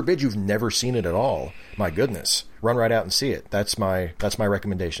heaven forbid you've never seen it at all, my goodness, run right out and see it. That's my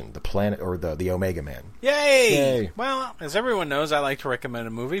recommendation. The Planet, or the Omega Man. Yay! Well, as everyone knows, I like to recommend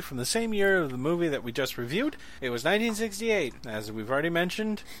a movie from the same year of the movie that we just reviewed. It was 1968. As we've already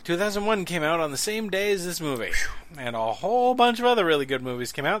mentioned, 2001 came out on the same day as this movie. And a whole bunch of other really good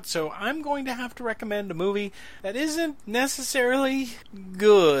movies came out, so I'm going to have to recommend a movie that isn't necessarily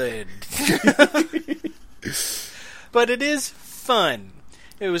good. But it is fun.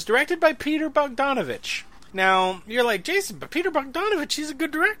 It was directed by Peter Bogdanovich. Now, you're like, Jason, but Peter Bogdanovich, he's a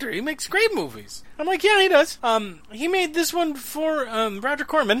good director. He makes great movies. I'm like, yeah, he does. He made this one for Roger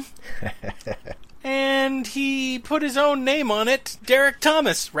Corman. And he put his own name on it, Derek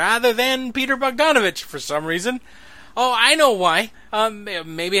Thomas, rather than Peter Bogdanovich, for some reason. Oh, I know why.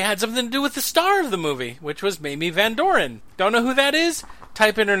 Maybe it had something to do with the star of the movie, which was Mamie Van Doren. Don't know who that is?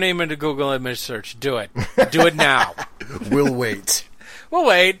 Type in her name into Google image search. Do it. Do it now. We'll wait. We'll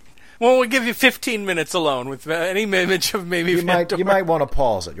wait. Well, we'll give you 15 minutes alone with any image of Mamie Van Doren. You might want to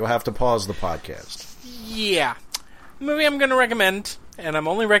pause it. You'll have to pause the podcast. Yeah. The movie I'm going to recommend, and I'm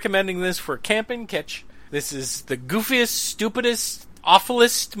only recommending this for Camp and Kitsch. This is the goofiest, stupidest,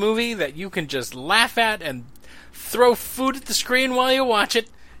 awfulest movie that you can just laugh at and throw food at the screen while you watch it.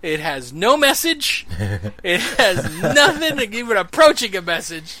 It has no message. It has nothing even approaching a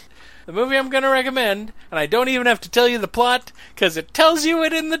message. The movie I'm going to recommend, and I don't even have to tell you the plot, because it tells you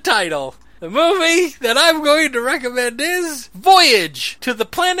it in the title. The movie that I'm going to recommend is Voyage to the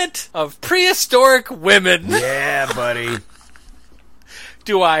Planet of Prehistoric Women. Yeah, buddy.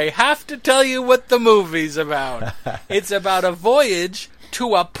 Do I have to tell you what the movie's about? It's about a voyage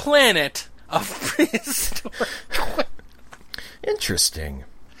to a planet of prehistoric women. Interesting.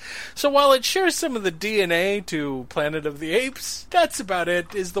 So while it shares some of the DNA to Planet of the Apes, that's about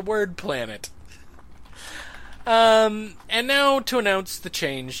it, is the word planet. And now to announce the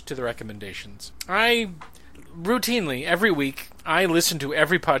change to the recommendations. I routinely, every week, I listen to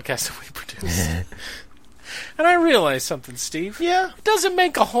every podcast that we produce. And I realize something, Steve. Yeah? It doesn't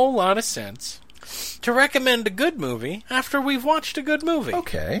make a whole lot of sense to recommend a good movie after we've watched a good movie.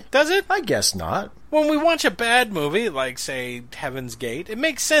 Okay. Does it? I guess not. When we watch a bad movie, like, say, Heaven's Gate, it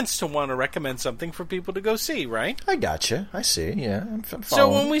makes sense to want to recommend something for people to go see, right? I gotcha. I see. Yeah, I'm following. So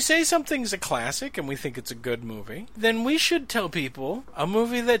when we say something's a classic and we think it's a good movie, then we should tell people a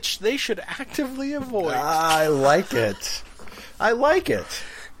movie that they should actively avoid. I like it. I like it.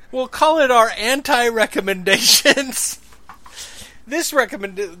 We'll call it our anti-recommendations.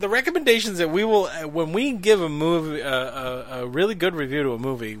 The recommendations that we will, when we give a movie, a really good review to a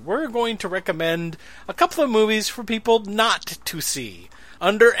movie, we're going to recommend a couple of movies for people not to see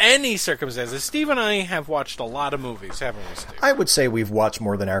under any circumstances. Steve and I have watched a lot of movies, haven't we, Steve? I would say we've watched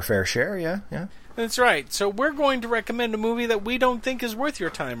more than our fair share. Yeah. That's right. So we're going to recommend a movie that we don't think is worth your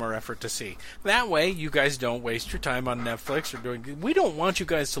time or effort to see. That way, you guys don't waste your time on Netflix or doing. We don't want you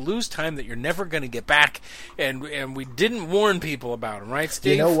guys to lose time that you're never going to get back, and we didn't warn people about them, right,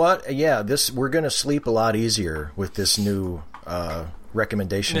 Steve? You know what? Yeah, we're going to sleep a lot easier with this new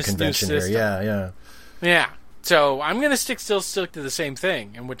recommendation convention here. Yeah. So I'm going to stick to the same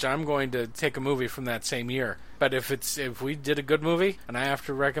thing, in which I'm going to take a movie from that same year. But if we did a good movie and I have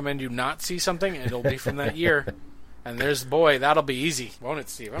to recommend you not see something, it'll be from that year. And that'll be easy, won't it,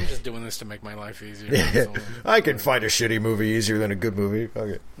 Steve? I'm just doing this to make my life easier. I can find a shitty movie easier than a good movie.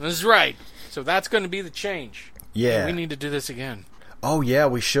 Okay. That's right. So that's going to be the change. Yeah. And we need to do this again. Oh, yeah,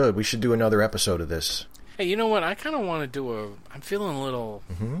 we should. We should do another episode of this. Hey, you know what? I kind of want to I'm feeling a little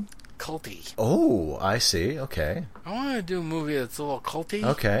culty. Oh, I see. Okay. I want to do a movie that's a little culty.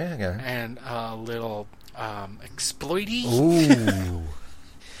 Okay. And a little exploity. Ooh.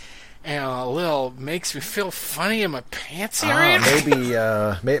 And a little makes me feel funny in my pants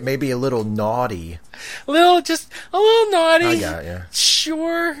area. Maybe a little naughty. Just a little naughty. I got ya.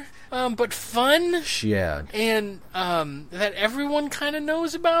 Sure, but fun. Yeah. And that everyone kind of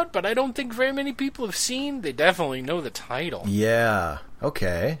knows about, but I don't think very many people have seen. They definitely know the title. Yeah.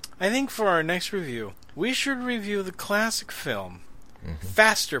 Okay. I think for our next review, we should review the classic film,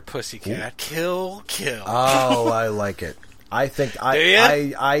 Faster Pussycat, Kill. Oh, I like it. I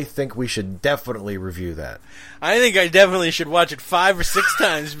think we should definitely review that. I think I definitely should watch it 5 or 6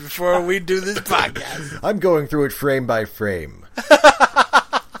 times before we do this podcast. I'm going through it frame by frame.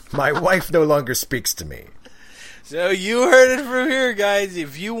 My wife no longer speaks to me. So you heard it from here, guys.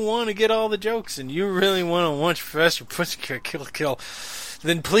 If you want to get all the jokes and you really want to watch Faster Pussycat Kill,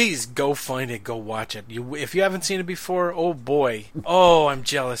 then please go find it, go watch it. If you haven't seen it before, oh boy. Oh, I'm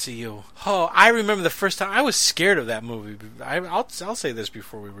jealous of you. Oh, I remember the first time. I was scared of that movie. I'll say this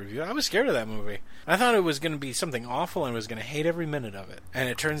before we review it. I was scared of that movie. I thought it was going to be something awful and I was going to hate every minute of it. And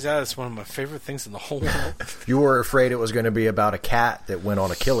it turns out it's one of my favorite things in the whole world. You were afraid it was going to be about a cat that went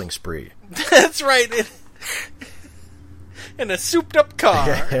on a killing spree. That's right. In a souped-up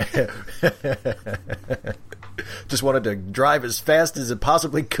car. Just wanted to drive as fast as it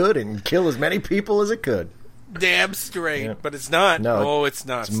possibly could and kill as many people as it could. Damn straight. Yeah. But it's not. No, it's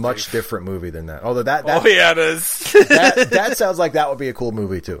not. It's a much different movie than that. Although it is. that sounds like that would be a cool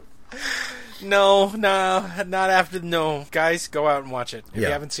movie, too. No, not after. No. Guys, go out and watch it. If you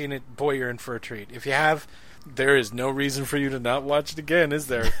haven't seen it, boy, you're in for a treat. If you have, there is no reason for you to not watch it again, is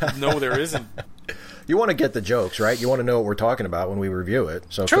there? No, there isn't. You want to get the jokes, right? You want to know what we're talking about when we review it.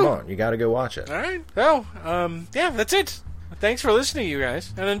 So True. Come on, you got to go watch it. All right. Well, that's it. Thanks for listening, you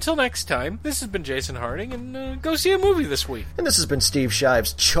guys. And until next time, this has been Jason Harding, and go see a movie this week. And this has been Steve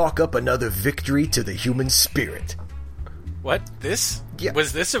Shives. Chalk up another victory to the human spirit. What? This? Yeah.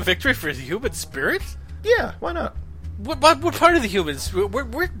 Was this a victory for the human spirit? Yeah, why not? What part of the humans?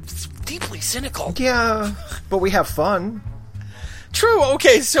 We're deeply cynical. Yeah, but we have fun. True,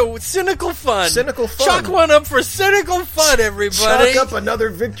 okay, so cynical fun. Cynical fun. Chalk one up for cynical fun, everybody. Chalk up another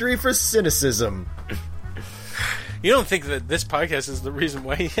victory for cynicism. You don't think that this podcast is the reason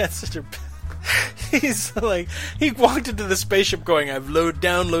why he has such a... He's like... He walked into the spaceship going, I've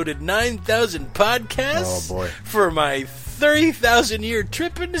downloaded 9,000 podcasts for my 30,000-year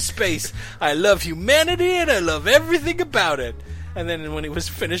trip into space. I love humanity and I love everything about it. And then when he was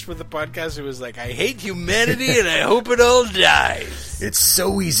finished with the podcast, he was like, I hate humanity and I hope it all dies. It's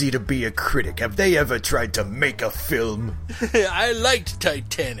so easy to be a critic. Have they ever tried to make a film? I liked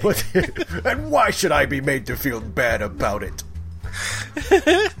Titanic. And why should I be made to feel bad about it?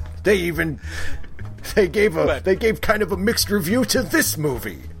 They gave kind of a mixed review to this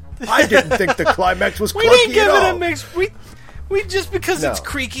movie. I didn't think the climax was clunky at all. We didn't give it a mixed... We just because it's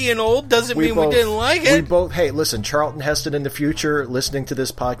creaky and old doesn't mean we didn't like it. Hey, listen, Charlton Heston in the future, listening to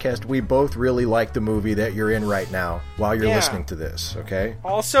this podcast, we both really like the movie that you're in right now while you're listening to this, okay?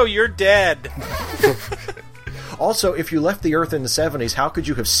 Also, you're dead. Also, if you left the Earth in the 70s, how could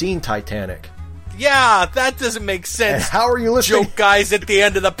you have seen Titanic? Yeah, that doesn't make sense. And how are you listening? Joke guys at the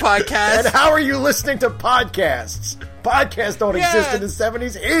end of the podcast. And how are you listening to podcasts? Podcasts don't exist in the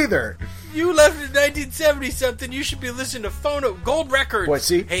 70s either. You left in 1970-something. You should be listening to Phono Gold Records. What?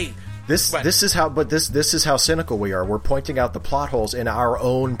 See, hey, this is how cynical we are. We're pointing out the plot holes in our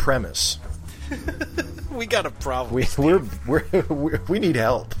own premise. We got a problem. We need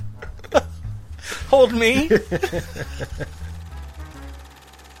help. Hold me.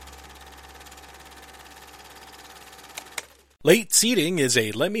 Late Seating is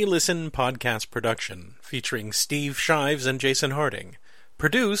a Let Me Listen podcast production featuring Steve Shives and Jason Harding.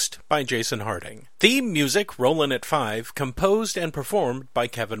 Produced by Jason Harding. Theme music, Rollin' at 5, composed and performed by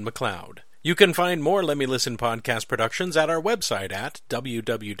Kevin MacLeod. You can find more Let Me Listen podcast productions at our website at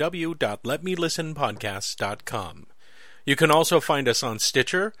www.letmelistenpodcasts.com. You can also find us on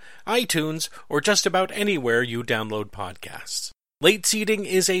Stitcher, iTunes, or just about anywhere you download podcasts. Late Seating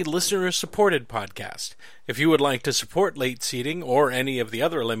is a listener-supported podcast. If you would like to support Late Seating or any of the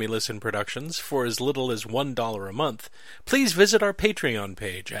other Let Me Listen productions for as little as $1 a month, please visit our Patreon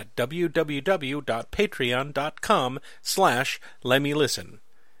page at www.patreon.com/LetMeListen.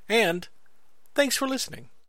 And thanks for listening.